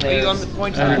declares. Are you on the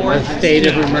point of the board? A state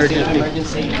of emergency.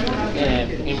 Emergency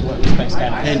in what respects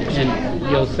cannabis. And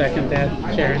you'll second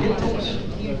that, Sharon?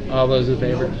 All those in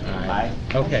favor? Aye.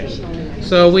 Okay.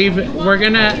 So we're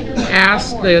gonna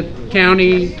ask the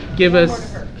county give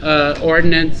us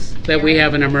ordinance that we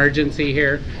have an emergency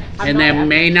here. And then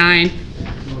May 9th,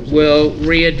 we'll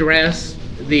readdress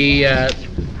the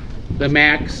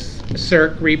MAC's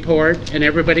CERC report, and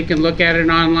everybody can look at it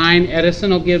online.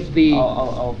 Edison will give the,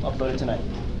 I'll upload it tonight.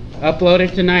 Upload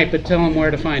it tonight, but tell them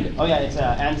where to find it. Oh yeah, it's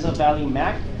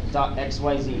anzavalleymac.xyz. It's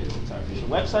our official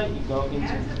website. You go into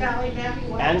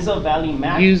Anza Valley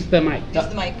Mac. Use the mic.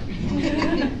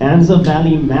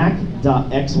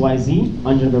 AnzaValleyMac.xyz.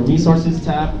 Under the resources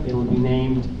tab, it will be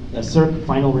named the CERC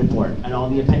final report, and all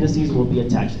the appendices will be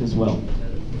attached as well.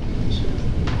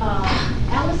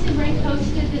 Allison Ray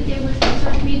posted that there was a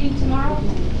CERC meeting tomorrow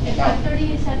at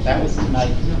 5:30. Is that true? That was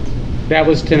tonight. That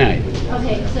was tonight.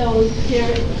 Okay, so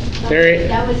There-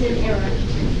 that was an error.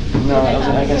 No,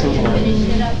 I guess it was an error.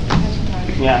 Finished it up.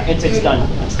 Yeah, it's done.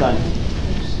 It's done.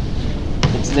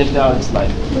 It's lived out its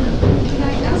life. Can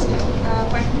I ask one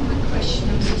quick question?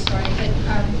 I'm so sorry, but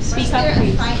Speak up,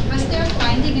 please. Was there a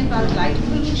finding about light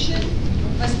pollution?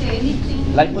 Was there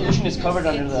anything? Light pollution is covered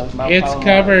under the Mount It's Palomar.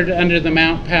 covered under the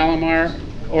Mount Palomar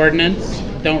ordinance.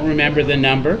 Don't remember the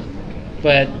number,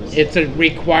 but it's a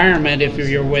requirement if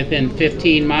you're within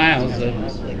 15 miles of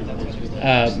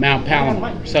Mount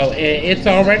Palomar. So it's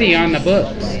already on the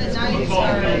books.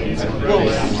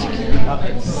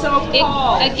 So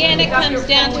again, it comes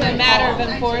down to a matter of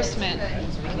enforcement.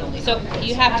 So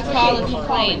you have to call and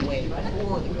complain.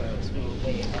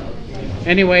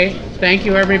 Anyway, thank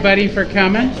you everybody for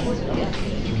coming.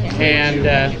 And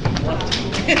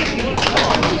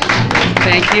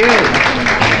thank you.